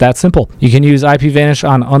 and it's that simple. You can use IPVanish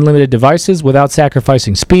on unlimited devices without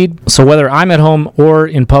sacrificing speed. So whether I'm at home or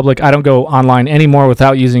in public, I don't go online anymore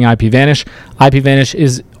without using IPVanish. IPVanish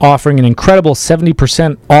is offering an incredible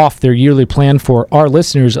 70% off their yearly plan for our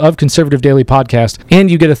listeners of Conservative Daily Podcast, and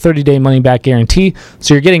you get a 30-day money-back guarantee,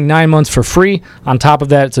 so you're getting 9 months for free. On top of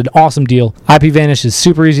that, it's an awesome deal. IPVanish is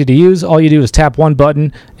super easy to use. All you do is tap one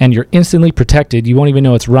button, and you're instantly protected. You won't even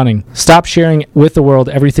know it's running. Stop sharing with the world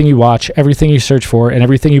everything you watch, everything you search for, and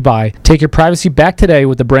everything you buy. Take your privacy back today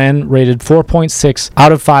with the brand rated 4.6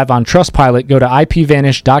 out of 5 on Trustpilot. Go to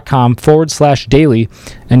ipvanish.com/daily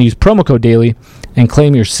and use promo code daily and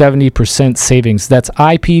claim your 70% savings. That's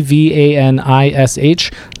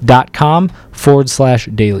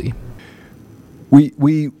ipvanish.com/daily.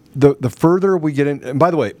 We the further we get in, and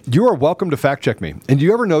by the way, you are welcome to fact check me. And do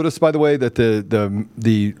you ever notice, by the way, that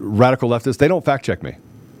the radical leftists, they don't fact check me?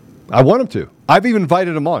 I want them to. I've even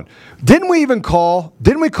invited them on. Didn't we call a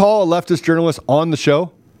leftist journalist on the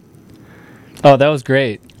show? Oh, that was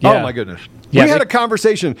great. Yeah. Oh my goodness. Yeah, we had a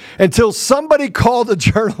conversation until somebody called a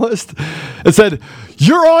journalist and said,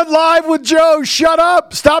 "You're on live with Joe. Shut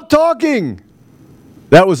up. Stop talking."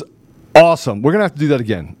 That was awesome. We're going to have to do that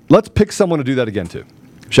again. Let's pick someone to do that again too.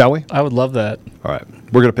 Shall we? I would love that. All right.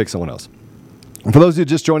 We're going to pick someone else. And for those of you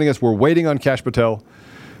just joining us, we're waiting on Kash Patel.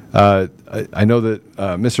 I know that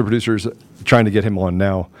Mr. Producer's trying to get him on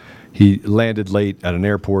now. He landed late at an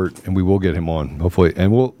airport, and we will get him on, hopefully.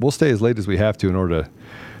 And we'll stay as late as we have to in order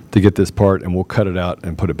to get this part, and we'll cut it out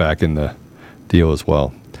and put it back in the deal as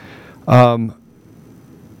well.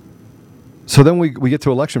 So then we get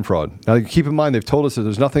to election fraud. Now, keep in mind, they've told us that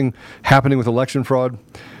there's nothing happening with election fraud,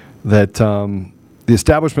 that the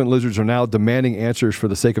establishment lizards are now demanding answers for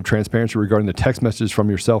the sake of transparency regarding the text messages from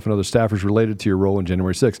yourself and other staffers related to your role in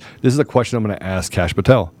January 6th. This is a question I'm going to ask Kash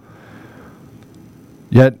Patel.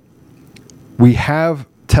 Yet, we have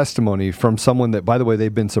testimony from someone that, by the way,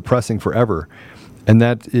 they've been suppressing forever, and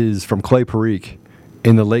that is from Clay Parikh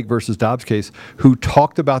in the Lake versus Dobbs case, who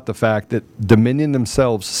talked about the fact that Dominion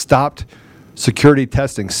themselves stopped security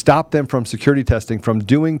testing, stopped them from security testing, from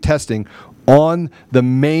doing testing on the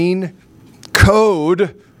main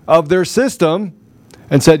code of their system,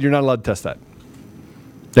 and said, you're not allowed to test that.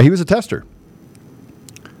 Now, he was a tester.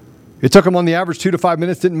 It took him on the average 2 to 5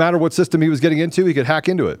 minutes. Didn't matter what system he was getting into. He could hack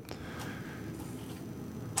into it.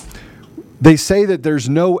 They say that there's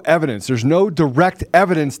no evidence. There's no direct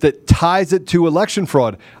evidence that ties it to election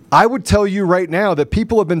fraud. I would tell you right now that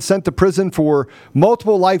people have been sent to prison for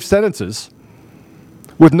multiple life sentences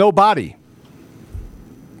with no body.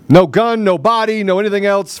 No gun, no body, no anything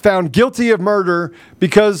else, found guilty of murder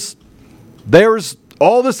because there's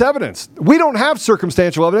all this evidence. We don't have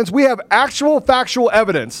circumstantial evidence. We have actual factual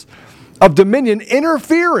evidence of Dominion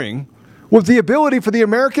interfering with the ability for the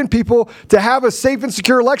American people to have a safe and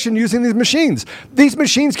secure election using these machines. These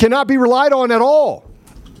machines cannot be relied on at all.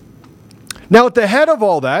 Now, at the head of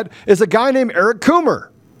all that is a guy named Eric Coomer.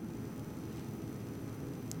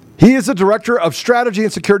 He is the director of strategy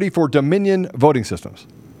and security for Dominion voting systems.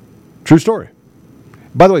 True story.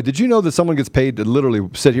 By the way, did you know that someone gets paid to literally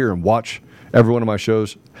sit here and watch every one of my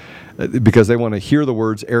shows because they want to hear the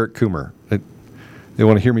words Eric Coomer? They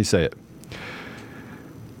want to hear me say it.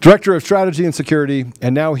 Director of Strategy and Security,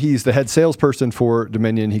 and now he's the head salesperson for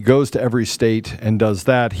Dominion. He goes to every state and does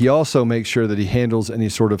that. He also makes sure that he handles any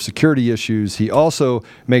sort of security issues. He also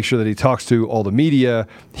makes sure that he talks to all the media.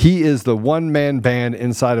 He is the one-man band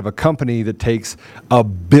inside of a company that takes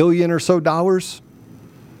 $1 billion or so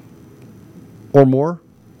or more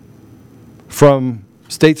from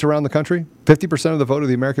states around the country, 50% of the vote of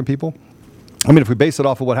the American people. I mean, if we base it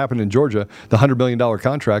off of what happened in Georgia, the $100 million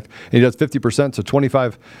contract, and he does 50%, so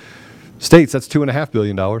 25 states, that's $2.5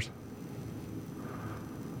 billion.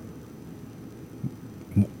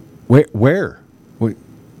 Where?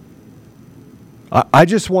 I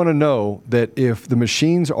just want to know that if the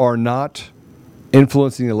machines are not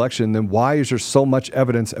influencing the election, then why is there so much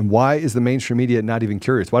evidence, and why is the mainstream media not even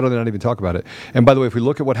curious? Why do they not even talk about it? And by the way, if we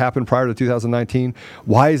look at what happened prior to 2019,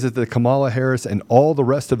 why is it that Kamala Harris and all the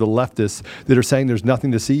rest of the leftists that are saying there's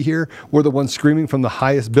nothing to see here were the ones screaming from the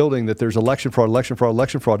highest building that there's election fraud, election fraud,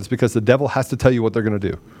 election fraud? It's because the devil has to tell you what they're going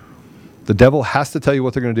to do. The devil has to tell you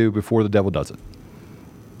what they're going to do before the devil does it.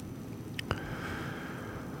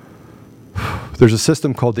 There's a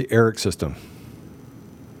system called the Eric system.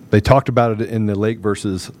 They talked about it in the Lake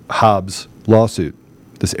versus Hobbs lawsuit.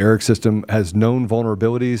 This Eric system has known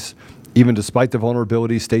vulnerabilities. Even despite the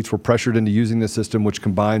vulnerabilities, states were pressured into using this system, which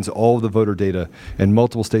combines all of the voter data in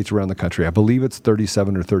multiple states around the country. I believe it's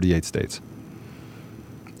 37 or 38 states.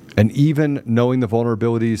 And even knowing the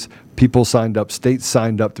vulnerabilities, people signed up, states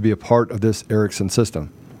signed up to be a part of this Eric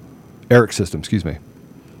system. In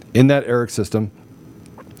that Eric system,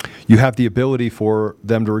 you have the ability for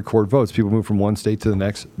them to record votes. People move from one state to the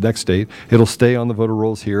next state. It'll stay on the voter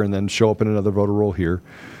rolls here and then show up in another voter roll here.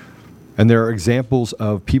 And there are examples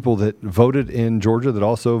of people that voted in Georgia that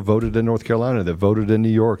also voted in North Carolina, that voted in New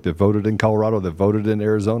York, that voted in Colorado, that voted in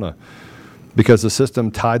Arizona, because the system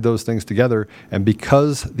tied those things together, and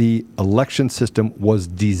because the election system was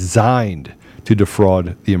designed to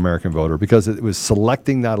defraud the American voter, because it was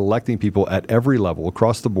selecting, not electing people at every level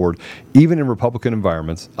across the board, even in Republican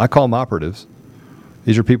environments. I call them operatives.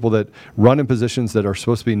 These are people that run in positions that are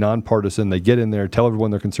supposed to be nonpartisan. They get in there, tell everyone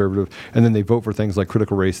they're conservative, and then they vote for things like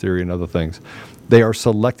critical race theory and other things. They are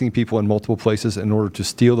selecting people in multiple places in order to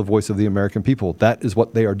steal the voice of the American people. That is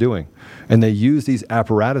what they are doing. And they use these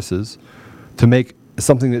apparatuses to make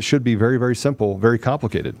something that should be very, very simple, very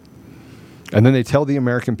complicated. And then they tell the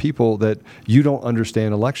American people that you don't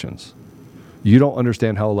understand elections. You don't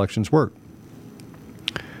understand how elections work.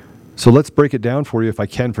 So let's break it down for you, if I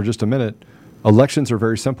can, for just a minute. Elections are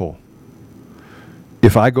very simple.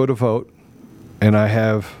 If I go to vote and I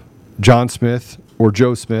have John Smith or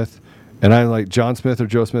Joe Smith, and I like John Smith or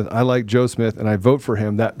Joe Smith, I like Joe Smith, and I vote for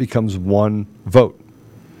him, that becomes one vote.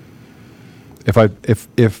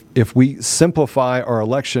 If we simplify our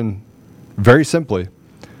election very simply,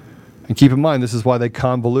 and keep in mind, this is why they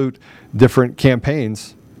convolute different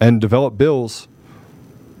campaigns and develop bills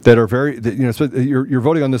that are so you're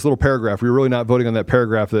voting on this little paragraph. You're really not voting on that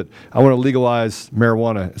paragraph that I want to legalize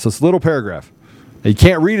marijuana. So it's a little paragraph. Now, you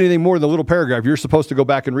can't read anything more than the little paragraph. You're supposed to go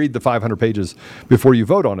back and read the 500 pages before you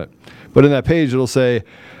vote on it. But in that page, it'll say,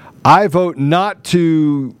 I vote not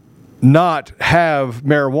to not have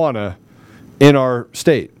marijuana in our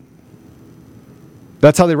state.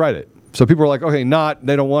 That's how they write it. So people are like, okay,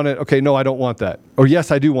 they don't want it. Okay, no, I don't want that. Or yes,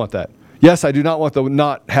 I do want that. Yes, I do not want the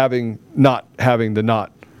not having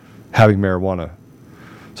marijuana.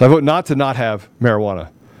 So I vote not to not have marijuana,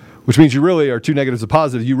 which means you really are two negatives of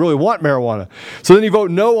positive. You really want marijuana. So then you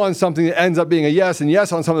vote no on something that ends up being a yes, and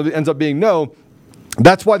yes on something that ends up being no.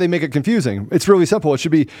 That's why they make it confusing. It's really simple. It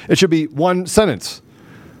should be one sentence.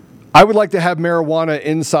 I would like to have marijuana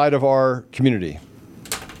inside of our community.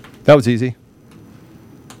 That was easy.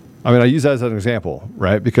 I mean, I use that as an example,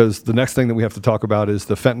 right? Because the next thing that we have to talk about is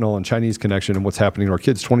the fentanyl and Chinese connection and what's happening to our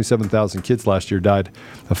kids. 27,000 kids last year died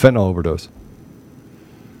of fentanyl overdose.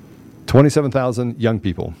 27,000 young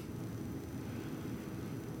people.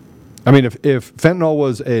 I mean, if fentanyl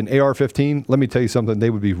was an AR-15, let me tell you something,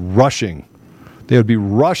 they would be rushing. They would be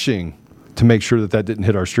rushing to make sure that didn't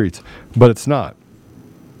hit our streets. But it's not.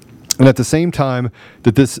 And at the same time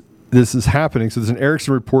that this is happening, so there's an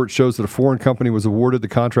Erickson report shows that a foreign company was awarded the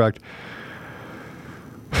contract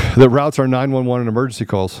that routes our 911 and emergency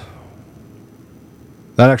calls.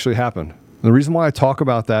 That actually happened. And the reason why I talk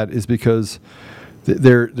about that is because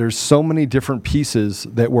there's so many different pieces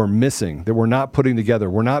that we're missing, that we're not putting together.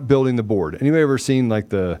 We're not building the board. Anybody ever seen like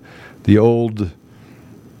the old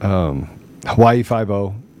Hawaii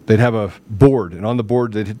Five-0? They'd have a board, and on the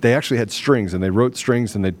board they actually had strings, and they wrote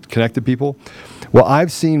strings and they connected people. Well,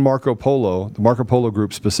 I've seen Marco Polo, the Marco Polo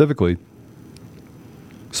group specifically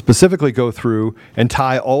go through and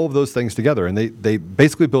tie all of those things together, and they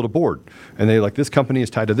basically build a board, and they like, this company is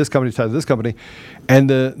tied to this company, tied to this company, and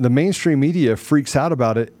the mainstream media freaks out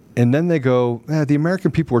about it, and then they go, the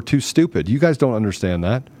American people are too stupid. You guys don't understand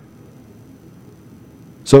that.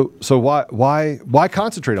 So why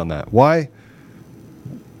concentrate on that? Why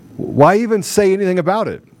even say anything about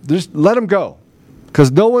it? Just let them go.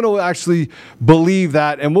 Because no one will actually believe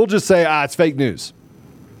that, and we'll just say, it's fake news.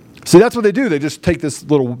 See, that's what they do. They just take this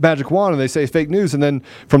little magic wand and they say fake news, and then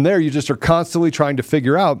from there you just are constantly trying to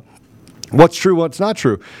figure out what's true, what's not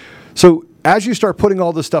true. So as you start putting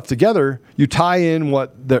all this stuff together, you tie in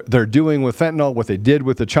what they're doing with fentanyl, what they did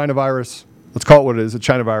with the China virus. Let's call it what it is, a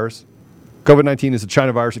China virus. COVID-19 is a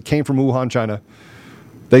China virus. It came from Wuhan, China.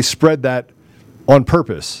 They spread that on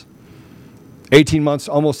purpose. 18 months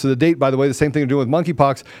almost to the date, by the way, the same thing they're doing with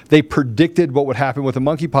monkeypox. They predicted what would happen with the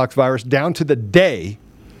monkeypox virus down to the day,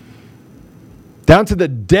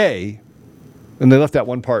 and they left that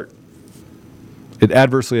one part. It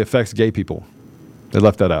adversely affects gay people. They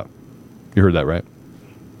left that out. You heard that, right?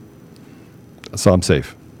 So I'm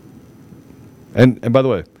safe. And by the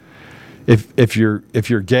way, if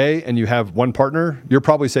you're gay and you have one partner, you're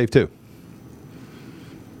probably safe too.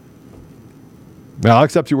 Now, I'll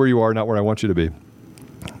accept you where you are, not where I want you to be.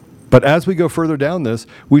 But as we go further down this,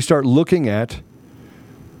 we start looking at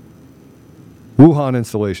Wuhan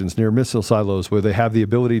installations near missile silos where they have the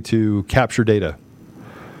ability to capture data.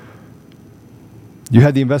 You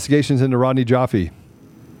had the investigations into Rodney Jaffe.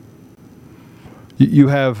 You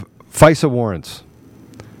have FISA warrants.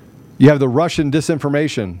 You have the Russian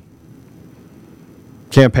disinformation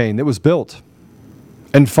campaign that was built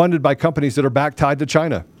and funded by companies that are back tied to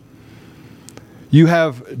China. You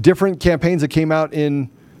have different campaigns that came out in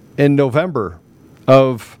November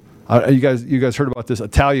of you guys heard about this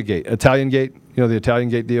Italian Gate, the Italian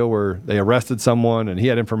Gate deal where they arrested someone and he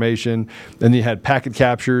had information, and you had packet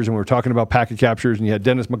captures, and we were talking about packet captures, and you had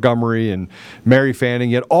Dennis Montgomery and Mary Fanning.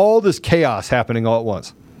 You had all this chaos happening all at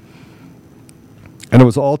once, and it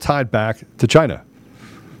was all tied back to China.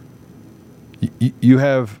 You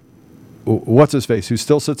have, what's his face, who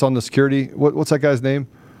still sits on the security? What's that guy's name?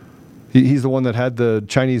 He's the one that had the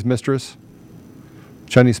Chinese mistress,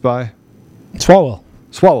 Chinese spy.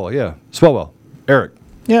 Swalwell, yeah, Swalwell, Eric.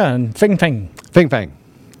 Yeah, and Fing Fang,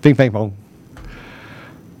 Bong.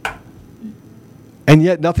 And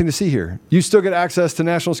yet, nothing to see here. You still get access to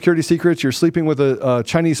national security secrets. You're sleeping with a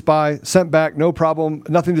Chinese spy, sent back, no problem.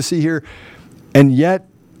 Nothing to see here. And yet,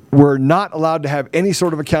 we're not allowed to have any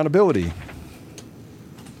sort of accountability.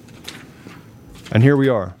 And here we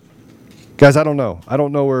are. Guys, I don't know. I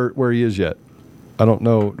don't know where he is yet. I don't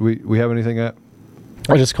know. Do we have anything yet?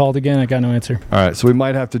 I just called again. I got no answer. All right, so we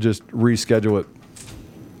might have to just reschedule it.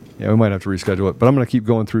 Yeah, we might have to reschedule it. But I'm going to keep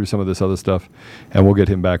going through some of this other stuff, and we'll get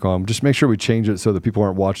him back on. Just make sure we change it so that people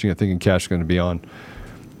aren't watching it thinking Cash is going to be on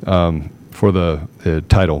for the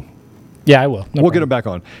title. Yeah, I will. We'll get him back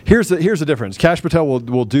on. Here's the difference. Cash Patel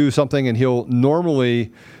will do something, and he'll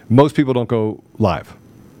normally, most people don't go live.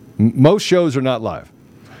 Most shows are not live.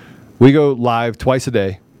 We go live twice a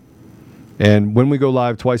day, and when we go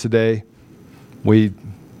live twice a day, we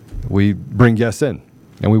bring guests in.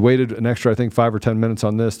 And we waited an extra, I think, 5 or 10 minutes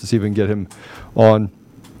on this to see if we can get him on.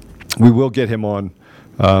 We will get him on,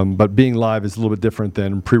 but being live is a little bit different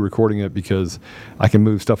than pre-recording it because I can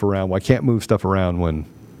move stuff around. Well, I can't move stuff around when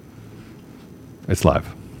it's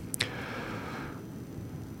live.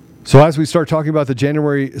 So as we start talking about the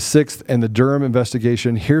January 6th and the Durham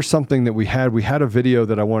investigation, here's something that we had. We had a video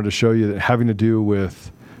that I wanted to show you that having to do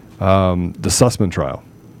with the Sussman trial.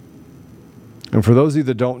 And for those of you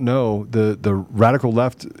that don't know, the radical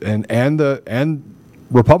left and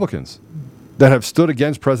Republicans that have stood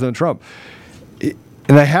against President Trump,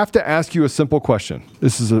 and I have to ask you a simple question.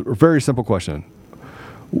 This is a very simple question.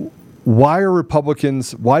 Why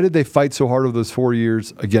did they fight so hard over those 4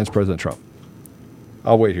 years against President Trump?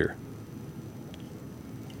 I'll wait here.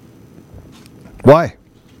 Why?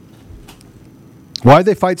 Why did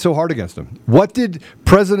they fight so hard against him? What did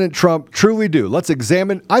President Trump truly do? Let's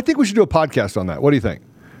examine. I think we should do a podcast on that. What do you think?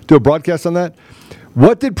 Do a broadcast on that?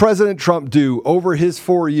 What did President Trump do over his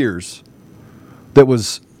 4 years that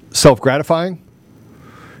was self-gratifying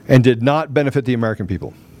and did not benefit the American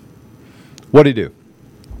people? What did he do?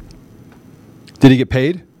 Did he get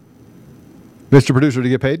paid? Mr. Producer, did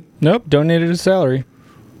he get paid? Nope, donated his salary.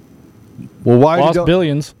 Well, why lost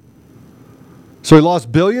billions? So he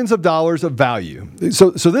lost billions of dollars of value. So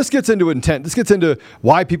this gets into intent. This gets into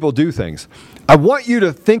why people do things. I want you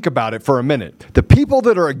to think about it for a minute. The people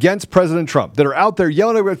that are against President Trump, that are out there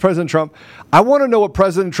yelling at President Trump, I want to know what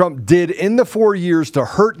President Trump did in the 4 years to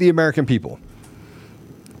hurt the American people.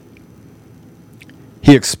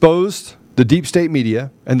 He exposed the deep state media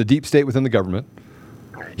and the deep state within the government.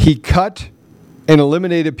 He cut and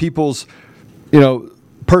eliminated people's,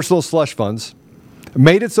 personal slush funds.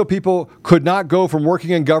 Made it so people could not go from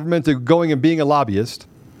working in government to going and being a lobbyist.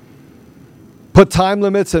 Put time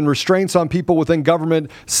limits and restraints on people within government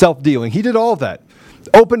self-dealing. He did all of that.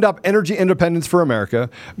 Opened up energy independence for America.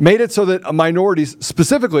 Made it so that minorities,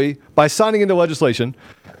 specifically by signing into legislation,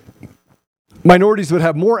 minorities would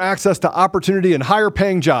have more access to opportunity and higher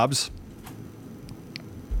paying jobs.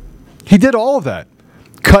 He did all of that.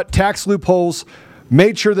 Cut tax loopholes.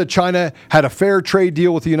 Made sure that China had a fair trade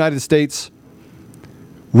deal with the United States.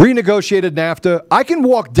 Renegotiated NAFTA. I can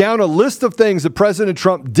walk down a list of things that President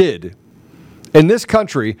Trump did in this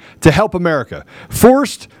country to help America.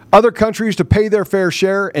 Forced other countries to pay their fair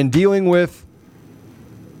share in dealing with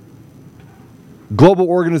global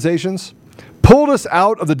organizations. Pulled us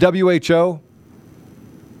out of the WHO.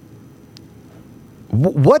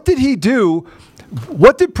 What did he do?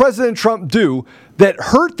 What did President Trump do that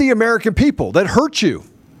hurt the American people, that hurt you?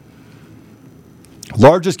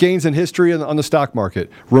 Largest gains in history on the stock market.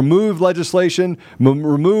 Removed legislation.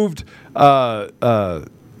 Removed.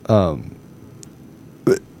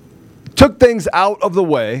 Took things out of the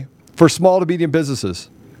way for small to medium businesses.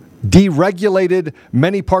 Deregulated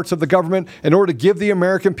many parts of the government in order to give the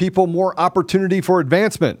American people more opportunity for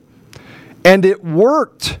advancement. And it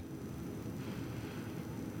worked.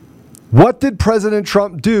 What did President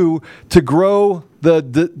Trump do to grow the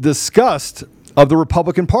disgust of the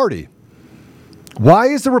Republican Party? Why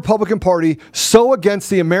is the Republican Party so against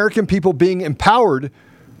the American people being empowered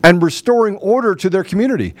and restoring order to their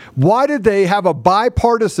community? Why did they have a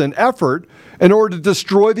bipartisan effort in order to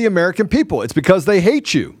destroy the American people? It's because they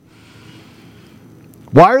hate you.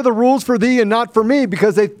 Why are the rules for thee and not for me?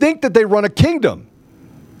 Because they think that they run a kingdom.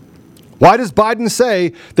 Why does Biden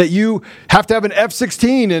say that you have to have an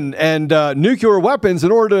F-16 and nuclear weapons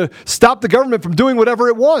in order to stop the government from doing whatever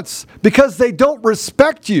it wants? Because they don't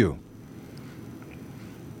respect you.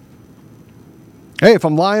 Hey, if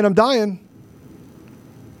I'm lying, I'm dying.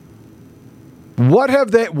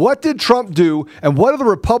 What did Trump do, and what have the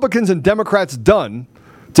Republicans and Democrats done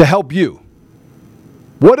to help you?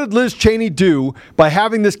 What did Liz Cheney do by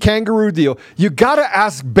having this kangaroo deal? You got to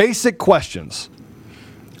ask basic questions.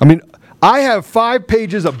 I mean, I have 5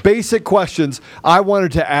 pages of basic questions I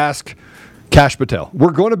wanted to ask Kash Patel.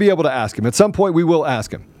 We're going to be able to ask him. At some point, we will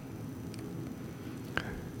ask him.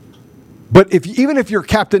 But even if you're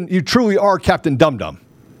Captain, you truly are Captain Dum Dum.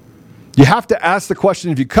 You have to ask the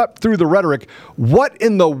question, if you cut through the rhetoric, what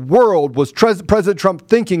in the world was President Trump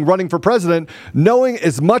thinking running for president, knowing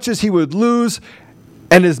as much as he would lose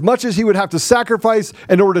and as much as he would have to sacrifice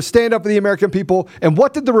in order to stand up for the American people? And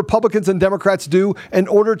what did the Republicans and Democrats do in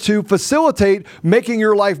order to facilitate making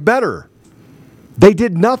your life better? They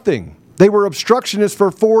did nothing. They were obstructionists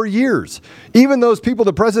for 4 years. Even those people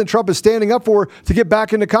that President Trump is standing up for to get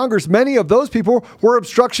back into Congress, many of those people were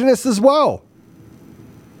obstructionists as well.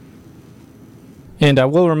 And I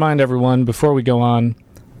will remind everyone before we go on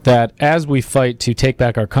that as we fight to take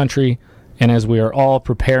back our country and as we are all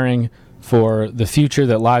preparing for the future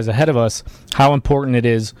that lies ahead of us, how important it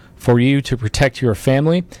is for you to protect your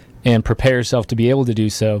family and prepare yourself to be able to do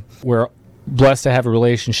so. We're blessed to have a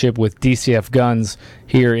relationship with DCF Guns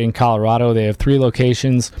here in Colorado. They have 3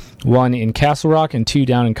 locations, 1 in Castle Rock and 2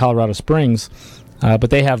 down in Colorado Springs.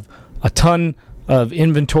 But they have a ton of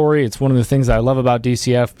inventory. It's one of the things I love about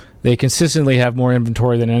DCF. They consistently have more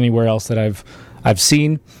inventory than anywhere else that I've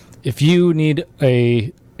seen. If you need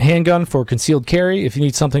a handgun for concealed carry, if you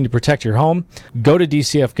need something to protect your home, go to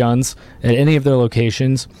DCF Guns at any of their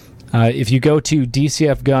locations. If you go to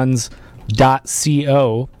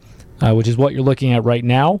dcfguns.co, which is what you're looking at right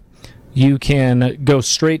now, you can go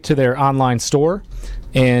straight to their online store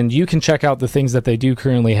and you can check out the things that they do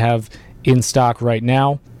currently have in stock right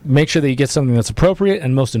now. Make sure that you get something that's appropriate,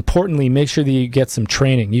 and most importantly, make sure that you get some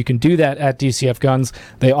training. You can do that at DCF Guns.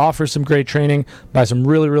 They offer some great training by some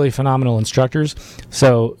really, really phenomenal instructors.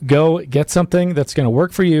 So go get something that's going to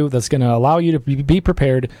work for you, that's going to allow you to be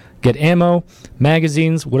prepared. Get ammo,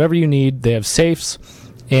 magazines, whatever you need. They have safes,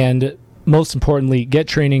 and most importantly, get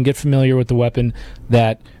training, get familiar with the weapon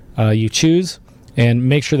that you choose, and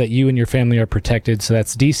make sure that you and your family are protected. So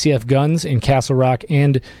that's DCF Guns in Castle Rock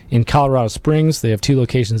and in Colorado Springs. They have 2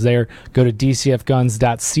 locations there. Go to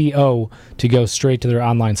dcfguns.co to go straight to their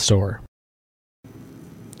online store.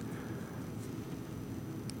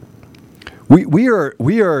 We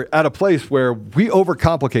are at a place where we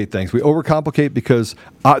overcomplicate things. We overcomplicate because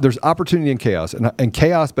there's opportunity in chaos, and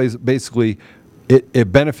chaos basically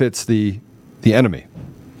it benefits the enemy.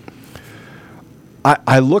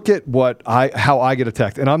 I look at how I get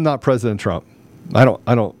attacked, and I'm not President Trump. I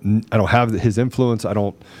don't have his influence.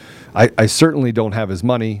 I certainly don't have his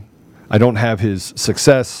money. I don't have his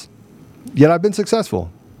success. Yet I've been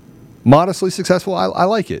successful, modestly successful. I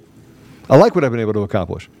like it. I like what I've been able to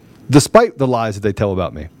accomplish, despite the lies that they tell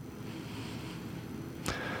about me.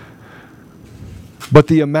 But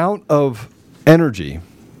the amount of energy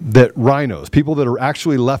that rhinos, people that are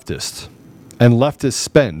actually leftists, and leftists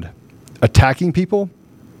spend attacking people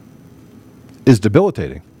is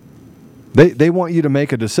debilitating. They want you to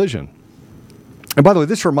make a decision. And by the way,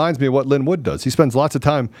 this reminds me of what Lin Wood does. He spends lots of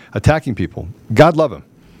time attacking people. God love him.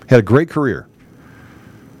 He had a great career.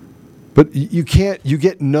 But there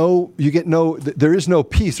is no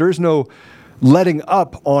peace. There is no letting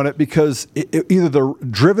up on it, because either they're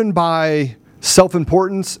driven by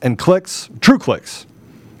self-importance and clicks, true clicks,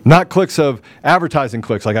 not clicks of advertising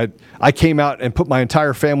clicks. Like I came out and put my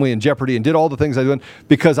entire family in jeopardy and did all the things I did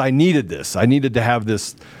because I needed this. I needed to have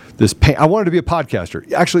this pain. I wanted to be a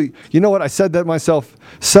podcaster. Actually, you know what? I said that myself.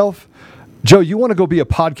 Joe, you want to go be a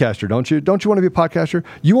podcaster, don't you? Don't you want to be a podcaster?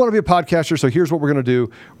 You want to be a podcaster, so here's what we're going to do.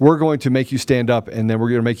 We're going to make you stand up, and then we're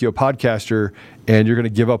going to make you a podcaster, and you're going to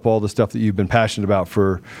give up all the stuff that you've been passionate about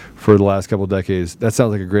for the last couple of decades. That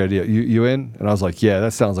sounds like a great idea. You in? And I was like, yeah,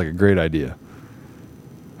 that sounds like a great idea.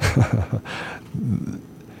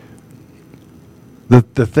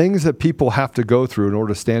 The things that people have to go through in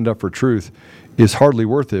order to stand up for truth is hardly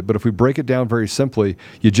worth it. But if we break it down very simply,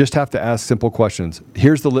 you just have to ask simple questions.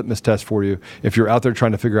 Here's the litmus test for you if you're out there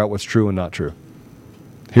trying to figure out what's true and not true.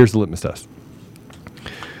 Here's the litmus test.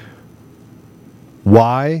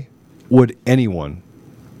 Why would anyone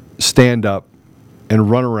stand up and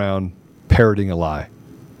run around parroting a lie?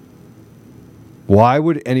 Why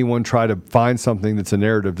would anyone try to find something that's a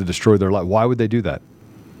narrative to destroy their life? Why would they do that?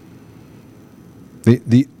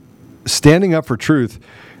 The standing up for truth,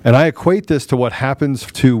 and I equate this to what happens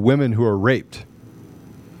to women who are raped.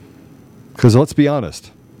 Because let's be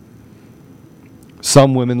honest,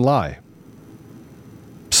 some women lie.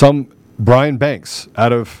 Brian Banks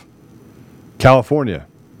out of California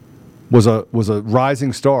was a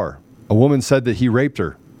rising star. A woman said that he raped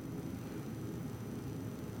her.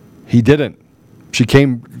 He didn't. She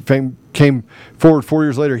came forward 4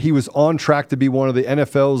 years later. He was on track to be one of the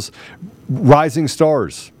NFL's rising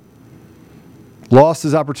stars. Lost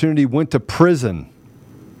his opportunity, went to prison,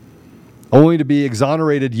 only to be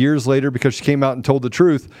exonerated years later because she came out and told the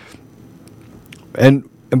truth. And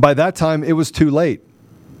by that time, it was too late.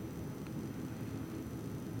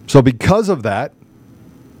 So because of that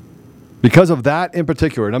in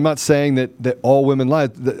particular, and I'm not saying that all women lie,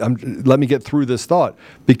 let me get through this thought.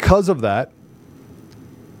 Because of that,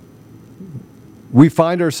 we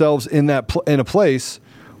find ourselves in a place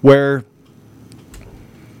where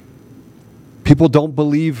people don't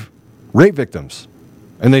believe rape victims,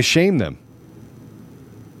 and they shame them.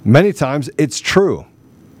 Many times it's true.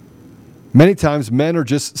 Many times men are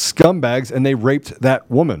just scumbags and they raped that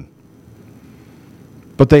woman.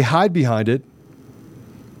 But they hide behind it.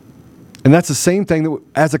 And that's the same thing that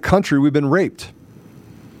as a country we've been raped.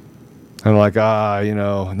 And like,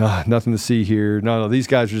 no, nothing to see here. No, these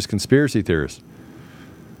guys are just conspiracy theorists.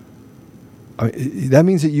 I mean, that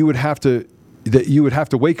means that you would have to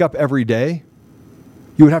wake up every day.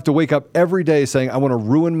 You would have to wake up every day saying, I want to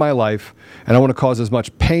ruin my life and I want to cause as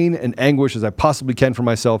much pain and anguish as I possibly can for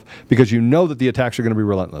myself, because you know that the attacks are going to be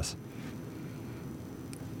relentless.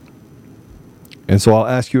 And so I'll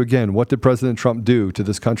ask you again, what did President Trump do to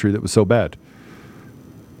this country that was so bad?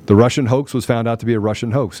 The Russian hoax was found out to be a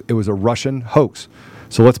Russian hoax. It was a Russian hoax.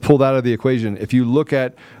 So let's pull that out of the equation. If you look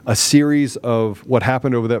at a series of what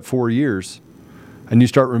happened over that 4 years and you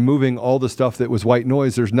start removing all the stuff that was white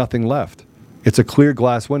noise, there's nothing left. It's a clear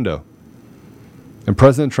glass window. And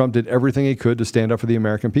President Trump did everything he could to stand up for the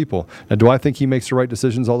American people. Now, do I think he makes the right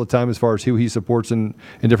decisions all the time as far as who he supports in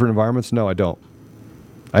different environments? No, I don't.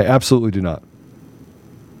 I absolutely do not.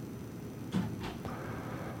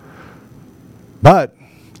 But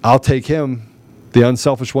I'll take him, the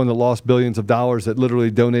unselfish one that lost billions of dollars, that literally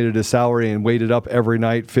donated his salary and waited up every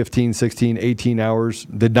night 15, 16, 18 hours,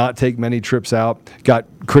 did not take many trips out, got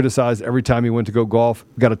criticized every time he went to go golf,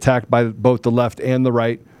 got attacked by both the left and the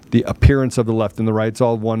right, the appearance of the left and the right. It's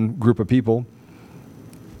all one group of people.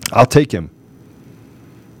 I'll take him.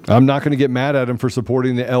 I'm not going to get mad at him for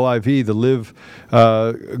supporting the LIV, the Live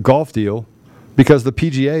golf deal, because the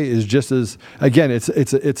PGA is just as, again,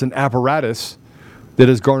 it's an apparatus that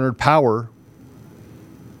has garnered power,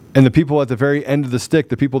 and the people at the very end of the stick,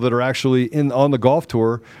 the people that are actually on the golf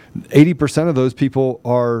tour, 80% of those people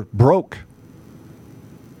are broke.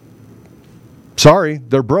 Sorry,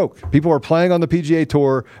 they're broke. People are playing on the PGA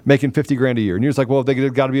tour making $50,000 a year, and you're just like, well,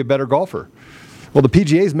 they've got to be a better golfer. Well, the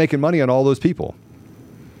PGA is making money on all those people.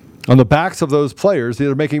 On the backs of those players,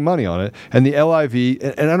 they're making money on it. And the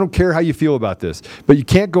LIV, and I don't care how you feel about this, but you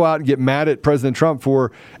can't go out and get mad at President Trump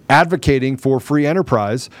for advocating for free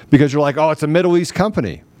enterprise because you're like, oh, it's a Middle East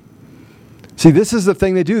company. See, this is the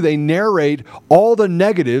thing they do. They narrate all the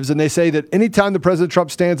negatives, and they say that anytime the President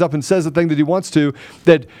Trump stands up and says the thing that he wants to,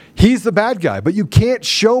 that he's the bad guy. But you can't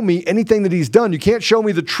show me anything that he's done. You can't show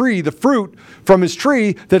me the tree, the fruit from his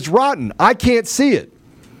tree that's rotten. I can't see it.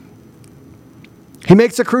 He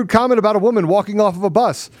makes a crude comment about a woman walking off of a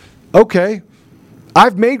bus. Okay.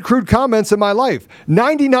 I've made crude comments in my life.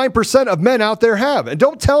 99% of men out there have. And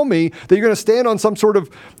don't tell me that you're going to stand on some sort of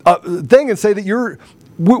thing and say that you're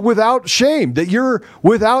without shame, that you're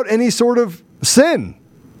without any sort of sin.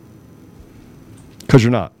 Because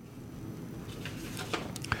you're not.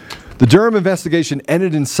 The Durham investigation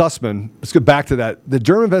ended in Sussman. Let's go back to that. The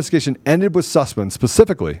Durham investigation ended with Sussman,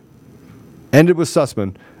 specifically, ended with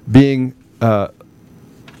Sussman being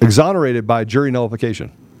exonerated by jury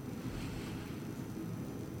nullification.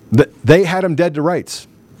 They had him dead to rights.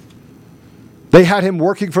 They had him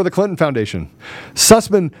working for the Clinton Foundation.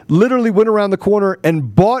 Sussman literally went around the corner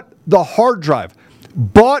and bought the hard drive,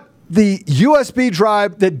 bought the USB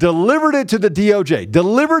drive that delivered it to the DOJ,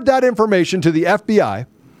 delivered that information to the FBI,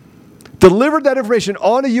 delivered that information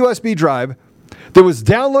on a USB drive that was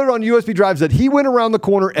downloaded on USB drives that he went around the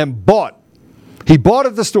corner and bought. He bought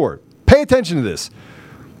at the store. Pay attention to this.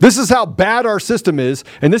 This is how bad our system is,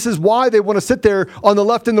 and this is why they want to sit there on the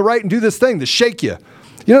left and the right and do this thing to shake you.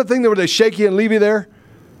 You know the thing where they shake you and leave you there?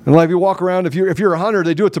 And like you walk around, if you're a hunter,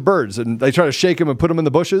 they do it to birds, and they try to shake them and put them in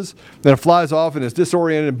the bushes, then it flies off and it's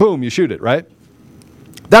disoriented, and boom, you shoot it, right?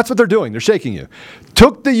 That's what they're doing. They're shaking you.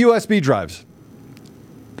 Took the USB drives.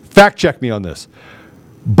 Fact check me on this.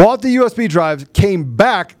 Bought the USB drives, came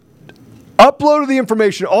back, uploaded the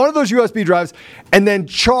information onto those USB drives, and then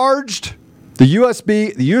charged the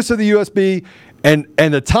USB, the use of the USB, and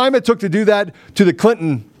the time it took to do that to the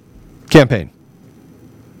Clinton campaign.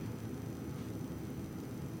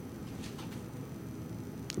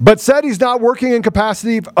 but said he's not working in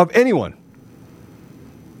capacity of anyone.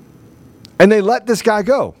 And they let this guy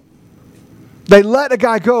go. They let a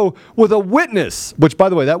guy go with a witness, which, by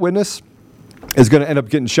the way, that witness is going to end up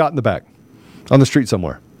getting shot in the back on the street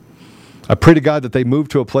somewhere. I pray to God that they move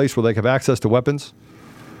to a place where they have access to weapons.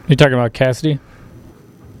 You talking about Cassidy?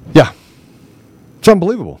 Yeah. It's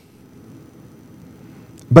unbelievable.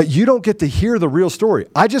 But you don't get to hear the real story.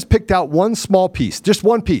 I just picked out one small piece, just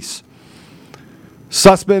one piece.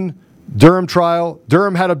 Sussman, Durham trial.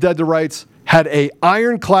 Durham had dead to rights, had a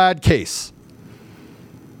ironclad case.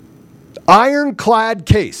 Ironclad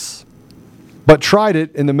case. But tried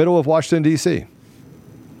it in the middle of Washington, D.C.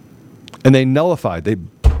 And they nullified. They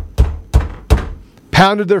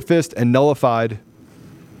pounded their fist and nullified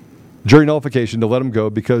jury nullification to let him go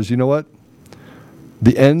because, you know what?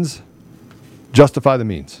 The ends justify the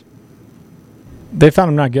means. They found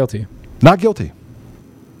him not guilty. Not guilty.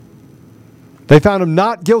 They found him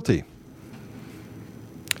not guilty.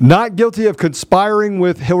 Not guilty of conspiring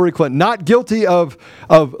with Hillary Clinton. Not guilty of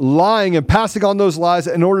lying and passing on those lies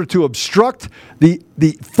in order to obstruct the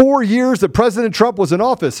 4 years that President Trump was in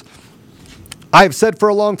office. I've said for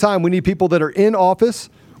a long time, we need people that are in office.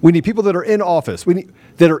 We need people that are in office.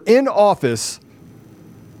 That are in office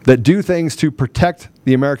that do things to protect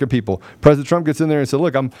the American people. President Trump gets in there and said,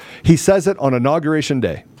 look, he says it on Inauguration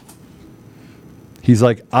Day. He's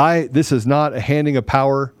like, this is not a handing of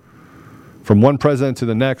power from one president to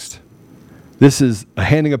the next. This is a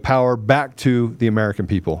handing of power back to the American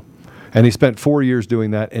people. And he spent 4 years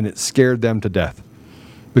doing that, and it scared them to death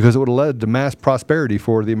because it would have led to mass prosperity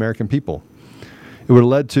for the American people. It would have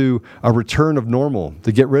led to a return of normal,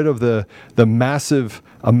 to get rid of the massive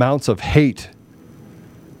amounts of hate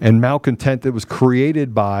and malcontent that was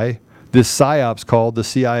created by this psyops called the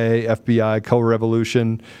CIA, FBI, color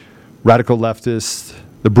revolution, radical leftists,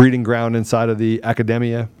 the breeding ground inside of the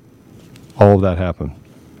academia. All of that happened.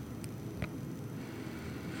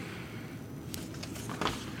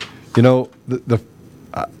 You know,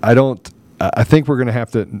 I think we're going to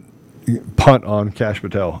have to punt on Kash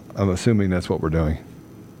Patel. I'm assuming that's what we're doing.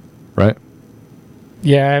 Right?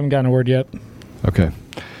 Yeah, I haven't gotten a word yet. Okay.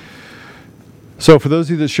 So for those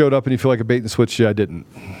of you that showed up and you feel like a bait and switch, yeah, I didn't.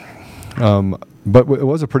 But it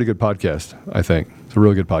was a pretty good podcast, I think. It's a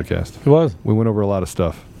really good podcast. It was. We went over a lot of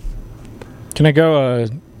stuff. Can I go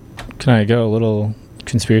a little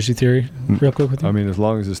conspiracy theory real quick with you? I mean, as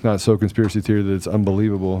long as it's not so conspiracy theory that it's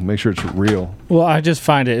unbelievable, make sure it's real. Well, I just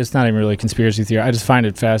find it's not even really conspiracy theory. I just find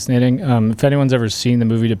it fascinating. If anyone's ever seen the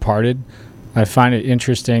movie Departed, I find it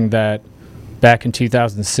interesting that back in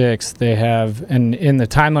 2006, they have, and in the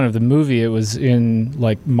timeline of the movie, it was in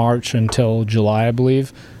like March until July, I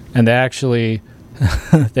believe, and they actually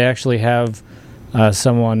have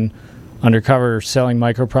someone undercover selling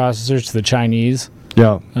microprocessors to the Chinese.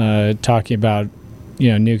 Yeah. Talking about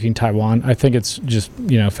nuking Taiwan. I think it's just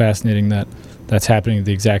fascinating that that's happening at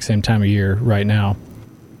the exact same time of year right now.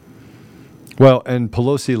 Well, and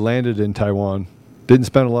Pelosi landed in Taiwan, didn't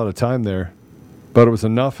spend a lot of time there, but it was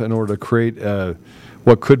enough in order to create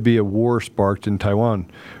what could be a war sparked in Taiwan.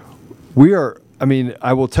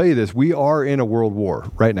 I will tell you this, we are in a world war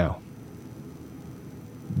right now.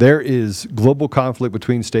 There is global conflict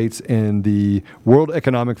between states, and the World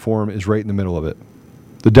Economic Forum is right in the middle of it.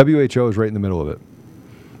 The WHO is right in the middle of it.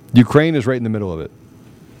 Ukraine is right in the middle of it.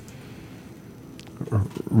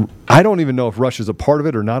 I don't even know if Russia's a part of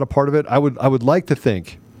it or not a part of it. I would like to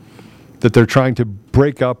think that they're trying to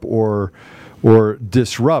break up or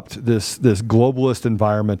disrupt this globalist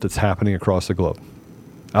environment that's happening across the globe.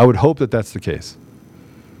 I would hope that that's the case.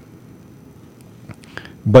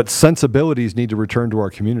 But sensibilities need to return to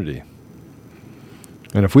our community.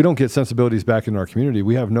 And if we don't get sensibilities back in our community,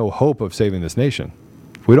 we have no hope of saving this nation.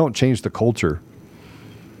 If we don't change the culture,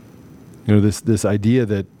 this idea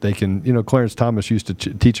that they can, Clarence Thomas used to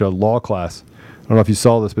teach a law class. I don't know if you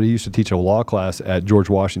saw this, but he used to teach a law class at George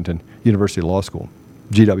Washington University Law School,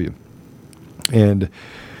 GW. And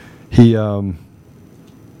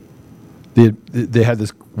they had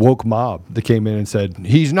this woke mob that came in and said,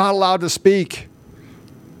 he's not allowed to speak.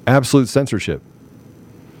 Absolute censorship.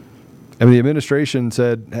 I mean, the administration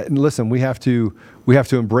said, listen, we have to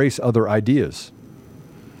embrace other ideas.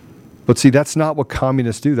 But see, that's not what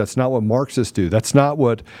communists do. That's not what Marxists do. That's not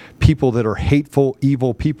what people that are hateful,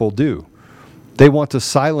 evil people do. They want to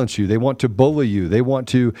silence you. They want to bully you. They want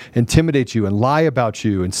to intimidate you and lie about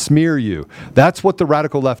you and smear you. That's what the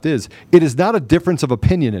radical left is. It is not a difference of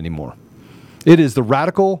opinion anymore. It is the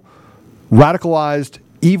radicalized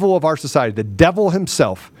evil of our society, the devil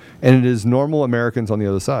himself, and it is normal Americans on the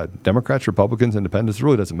other side. Democrats, Republicans, Independents, it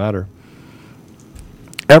really doesn't matter.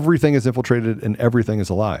 Everything is infiltrated and everything is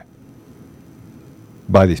a lie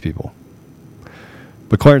by these people.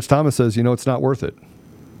 But Clarence Thomas says, it's not worth it.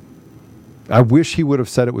 I wish he would have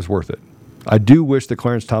said it was worth it. I do wish that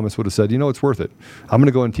Clarence Thomas would have said, it's worth it. I'm going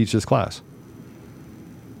to go and teach this class.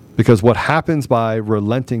 Because what happens by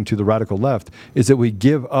relenting to the radical left is that we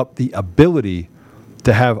give up the ability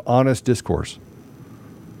to have honest discourse.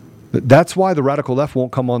 That's why the radical left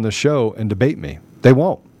won't come on the show and debate me. They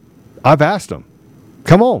won't. I've asked them.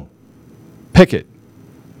 Come on. Pick it.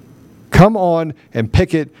 Come on and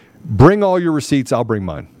pick it. Bring all your receipts. I'll bring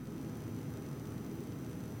mine.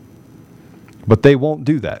 But they won't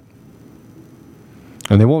do that.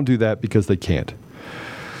 And they won't do that because they can't.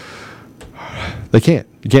 They can't.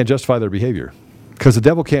 You can't justify their behavior. Because the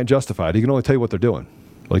devil can't justify it. He can only tell you what they're doing.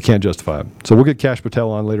 Well, he can't justify it. So we'll get Kash Patel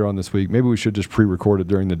on later on this week. Maybe we should just pre-record it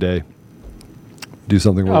during the day. Do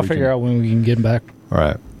something where I'll figure out when we can get him back. All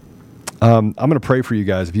right. I'm going to pray for you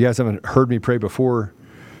guys. If you guys haven't heard me pray before,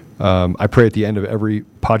 I pray at the end of every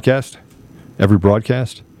podcast, every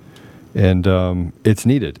broadcast. And it's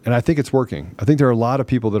needed. And I think it's working. I think there are a lot of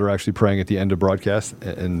people that are actually praying at the end of broadcasts.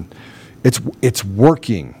 And it's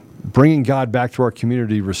working. Bringing God back to our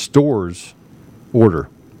community restores order.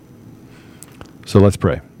 So let's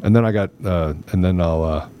pray. And then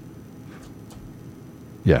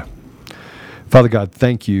Father God,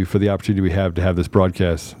 thank you for the opportunity we have to have this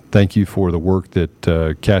broadcast. Thank you for the work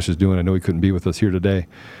that Kash is doing. I know he couldn't be with us here today,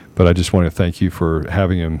 but I just want to thank you for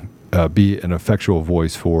having him be an effectual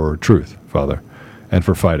voice for truth, Father, and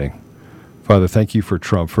for fighting. Father, thank you for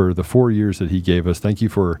Trump, for the 4 years that he gave us. Thank you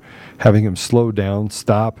for having him slow down,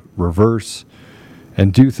 stop, reverse,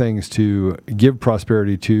 and do things to give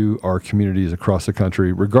prosperity to our communities across the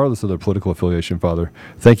country, regardless of their political affiliation, Father.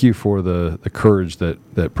 Thank you for the courage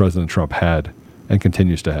that President Trump had and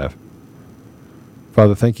continues to have.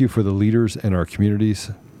 Father, thank you for the leaders in our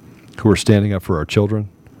communities who are standing up for our children,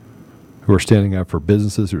 who are standing up for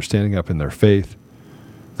businesses, who are standing up in their faith.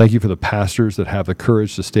 Thank you for the pastors that have the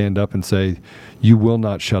courage to stand up and say, you will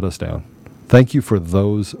not shut us down. Thank you for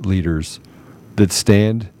those leaders that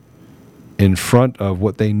stand in front of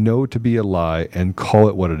what they know to be a lie and call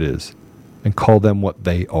it what it is, and call them what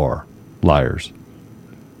they are, liars.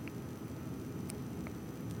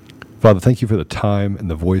 Father, thank you for the time and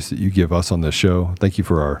the voice that you give us on this show. Thank you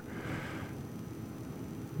for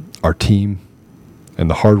our team and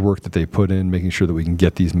the hard work that they put in, making sure that we can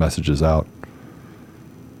get these messages out.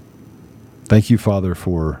 Thank you, Father,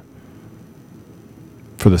 for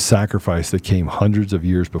the sacrifice that came hundreds of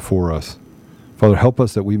years before us. Father, help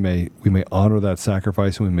us that we may honor that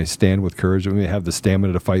sacrifice, and we may stand with courage, and we may have the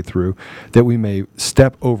stamina to fight through, that we may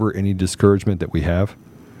step over any discouragement that we have,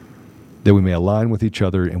 that we may align with each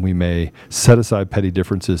other, and we may set aside petty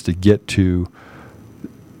differences to get to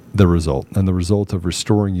the result, and the result of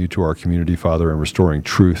restoring you to our community, Father, and restoring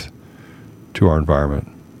truth to our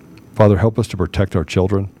environment. Father, help us to protect our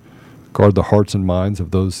children. Guard the hearts and minds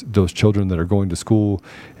of those children that are going to school,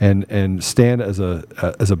 and stand as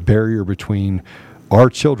a barrier between our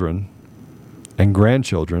children and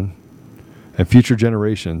grandchildren and future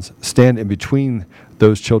generations. Stand in between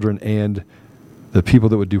those children and the people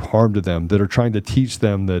that would do harm to them, that are trying to teach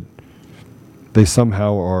them that they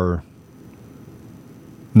somehow are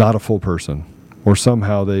not a full person, or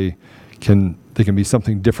somehow they can be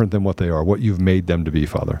something different than what they are, what you've made them to be,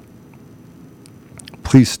 Father.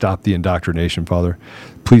 Please stop the indoctrination, Father.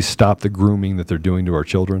 Please stop the grooming that they're doing to our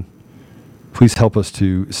children. Please help us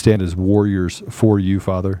to stand as warriors for you,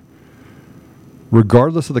 Father.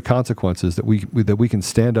 Regardless of the consequences, that we can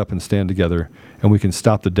stand up and stand together, and we can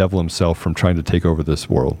stop the devil himself from trying to take over this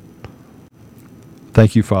world.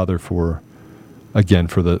 Thank you, Father, for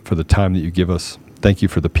the time that you give us. Thank you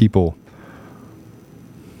for the people.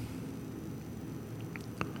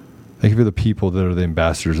 Thank you for the people that are the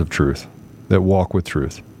ambassadors of truth, that walk with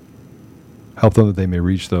truth. Help them that they may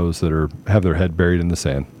reach those that have their head buried in the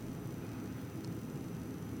sand,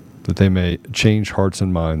 that they may change hearts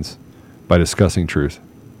and minds by discussing truth,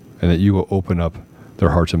 and that you will open up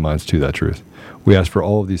their hearts and minds to that truth. We ask for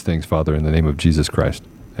all of these things, Father, in the name of Jesus Christ.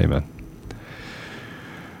 Amen.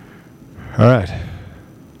 All right.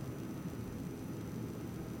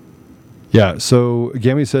 Yeah, so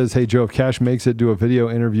Gammy says, hey, Joe, if Kash makes it, do a video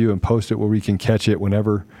interview and post it where we can catch it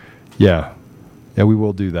whenever. Yeah, we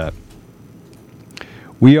will do that.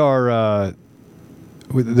 We are,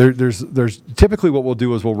 there's typically what we'll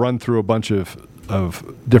do is we'll run through a bunch of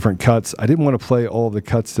different cuts. I didn't want to play all of the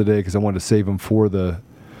cuts today because I wanted to save them for the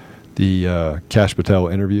Kash Patel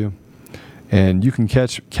interview. And you can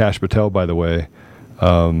catch Kash Patel, by the way.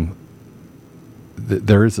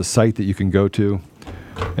 There is a site that you can go to,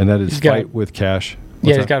 and that is Fight with Kash.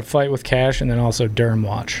 Yeah, he's got Fight with Cash and then also Durham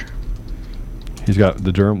Watch. He's got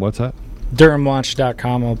the Durham, what's that?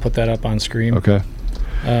 DurhamWatch.com. I'll put that up on screen. Okay.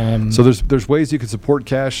 So there's ways you can support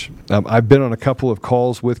Cash. I've been on a couple of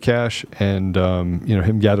calls with Cash and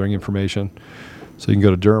him gathering information. So you can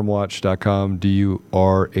go to DurhamWatch.com,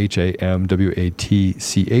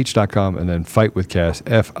 DurhamWatch.com, and then Fight with Cash,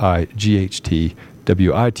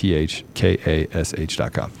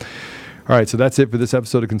 FIGHTWITHKASH.com. All right, so that's it for this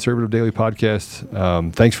episode of Conservative Daily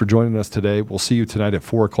Podcast. Thanks for joining us today. We'll see you tonight at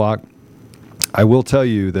 4 o'clock. I will tell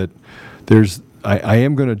you that I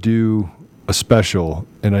am going to do a special,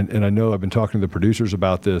 and I know I've been talking to the producers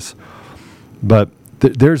about this, but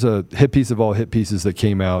there's a hit piece of all hit pieces that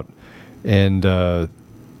came out, and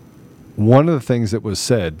one of the things that was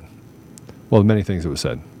said, well, many things that was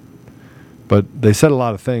said, but they said a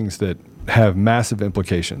lot of things that have massive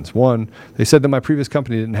implications. One, they said that my previous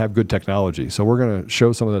company didn't have good technology, so we're going to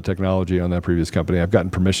show some of that technology on that previous company. I've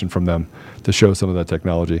gotten permission from them to show some of that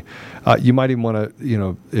technology. You might even want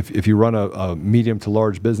to, if you run a medium to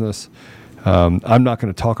large business, I'm not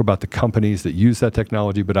going to talk about the companies that use that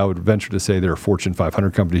technology, but I would venture to say there are Fortune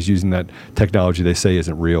 500 companies using that technology they say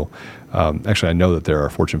isn't real. Actually, I know that there are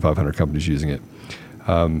Fortune 500 companies using it.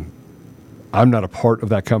 I'm not a part of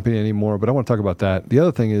that company anymore, but I want to talk about that. The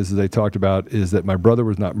other thing is they talked about is that my brother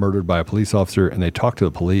was not murdered by a police officer, and they talked to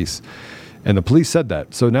the police, and the police said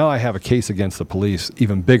that. So now I have a case against the police,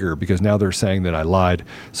 even bigger, because now they're saying that I lied.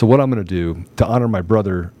 So what I'm going to do to honor my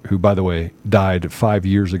brother, who, by the way, died 5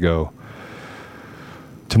 years ago,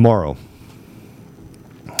 tomorrow,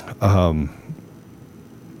 I'm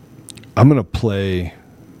going to play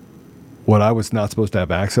what I was not supposed to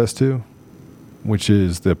have access to, which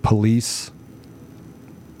is the police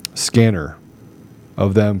scanner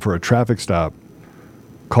of them for a traffic stop,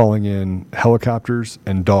 calling in helicopters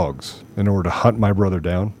and dogs in order to hunt my brother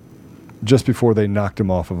down just before they knocked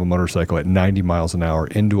him off of a motorcycle at 90 miles an hour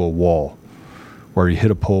into a wall where he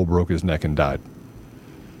hit a pole, broke his neck, and died.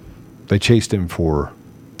 They chased him for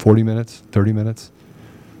 40 minutes, 30 minutes,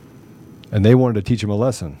 and they wanted to teach him a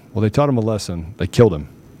lesson. Well, they taught him a lesson. They killed him.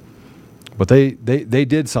 But they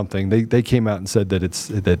did something. They came out and said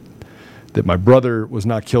that that my brother was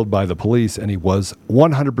not killed by the police, and he was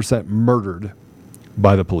 100% murdered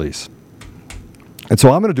by the police. And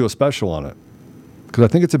so I'm going to do a special on it because I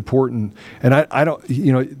think it's important. And I don't,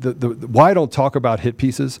 the why I don't talk about hit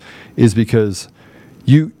pieces is because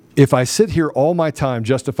if I sit here all my time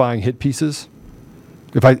justifying hit pieces,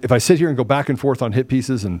 if I sit here and go back and forth on hit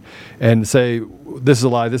pieces and say this is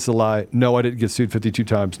a lie, no, I didn't get sued 52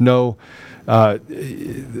 times, no. I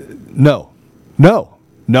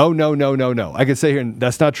can say here and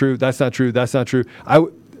that's not true.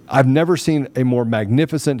 I've never seen a more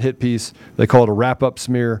magnificent hit piece. They call it a wrap-up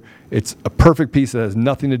smear. It's a perfect piece that has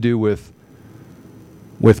nothing to do with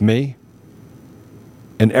me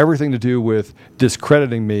and everything to do with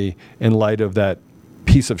discrediting me in light of that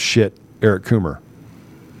piece of shit, Eric Coomer.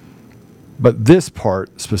 But this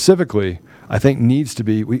part specifically, I think needs to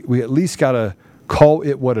be, we at least got to call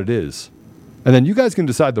it what it is. And then you guys can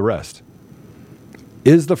decide the rest.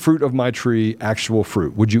 Is the fruit of my tree actual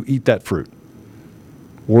fruit? Would you eat that fruit?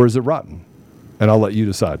 Or is it rotten? And I'll let you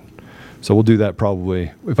decide. So we'll do that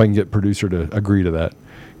probably, if I can get producer to agree to that.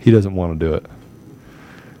 He doesn't want to do it.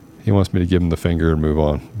 He wants me to give him the finger and move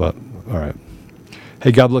on. But, all right.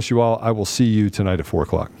 Hey, God bless you all. I will see you tonight at 4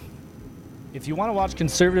 o'clock. If you want to watch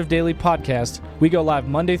Conservative Daily Podcast, we go live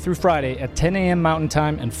Monday through Friday at 10 a.m. Mountain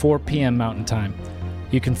Time and 4 p.m. Mountain Time.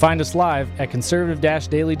 You can find us live at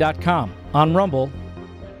conservative-daily.com, on Rumble,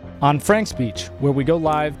 on Frank's Speech, where we go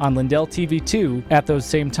live on Lindell TV 2 at those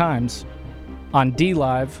same times, on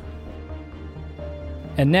D-Live,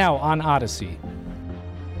 and now on Odyssey.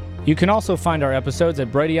 You can also find our episodes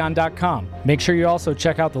at Brighteon.com. Make sure you also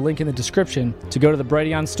check out the link in the description to go to the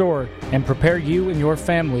Brighteon store and prepare you and your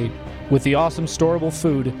family with the awesome storable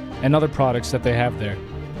food and other products that they have there.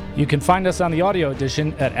 You can find us on the audio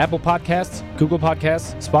edition at Apple Podcasts, Google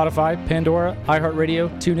Podcasts, Spotify, Pandora, iHeartRadio,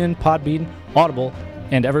 TuneIn, Podbean, Audible,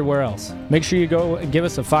 and everywhere else. Make sure you go and give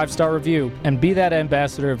us a 5-star review and be that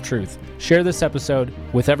ambassador of truth. Share this episode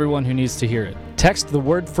with everyone who needs to hear it. Text the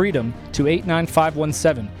word freedom to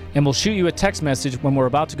 89517 and we'll shoot you a text message when we're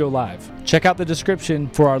about to go live. Check out the description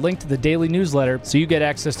for our link to the daily newsletter so you get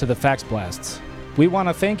access to the fax blasts. We want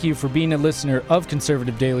to thank you for being a listener of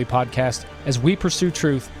Conservative Daily Podcast as we pursue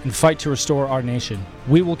truth and fight to restore our nation.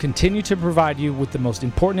 We will continue to provide you with the most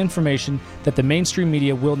important information that the mainstream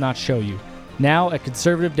media will not show you. Now at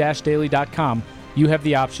conservative-daily.com, you have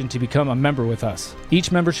the option to become a member with us.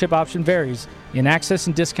 Each membership option varies in access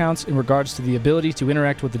and discounts in regards to the ability to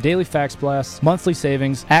interact with the daily fax blasts, monthly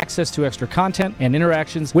savings, access to extra content, and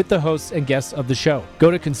interactions with the hosts and guests of the show.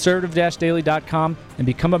 Go to conservative-daily.com and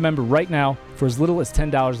become a member right now for as little as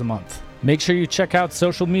 $10 a month. Make sure you check out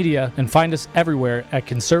social media and find us everywhere at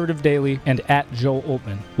Conservative Daily and at Joel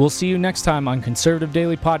Oltman. We'll see you next time on Conservative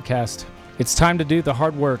Daily Podcast. It's time to do the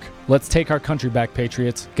hard work. Let's take our country back,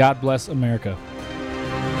 Patriots. God bless America.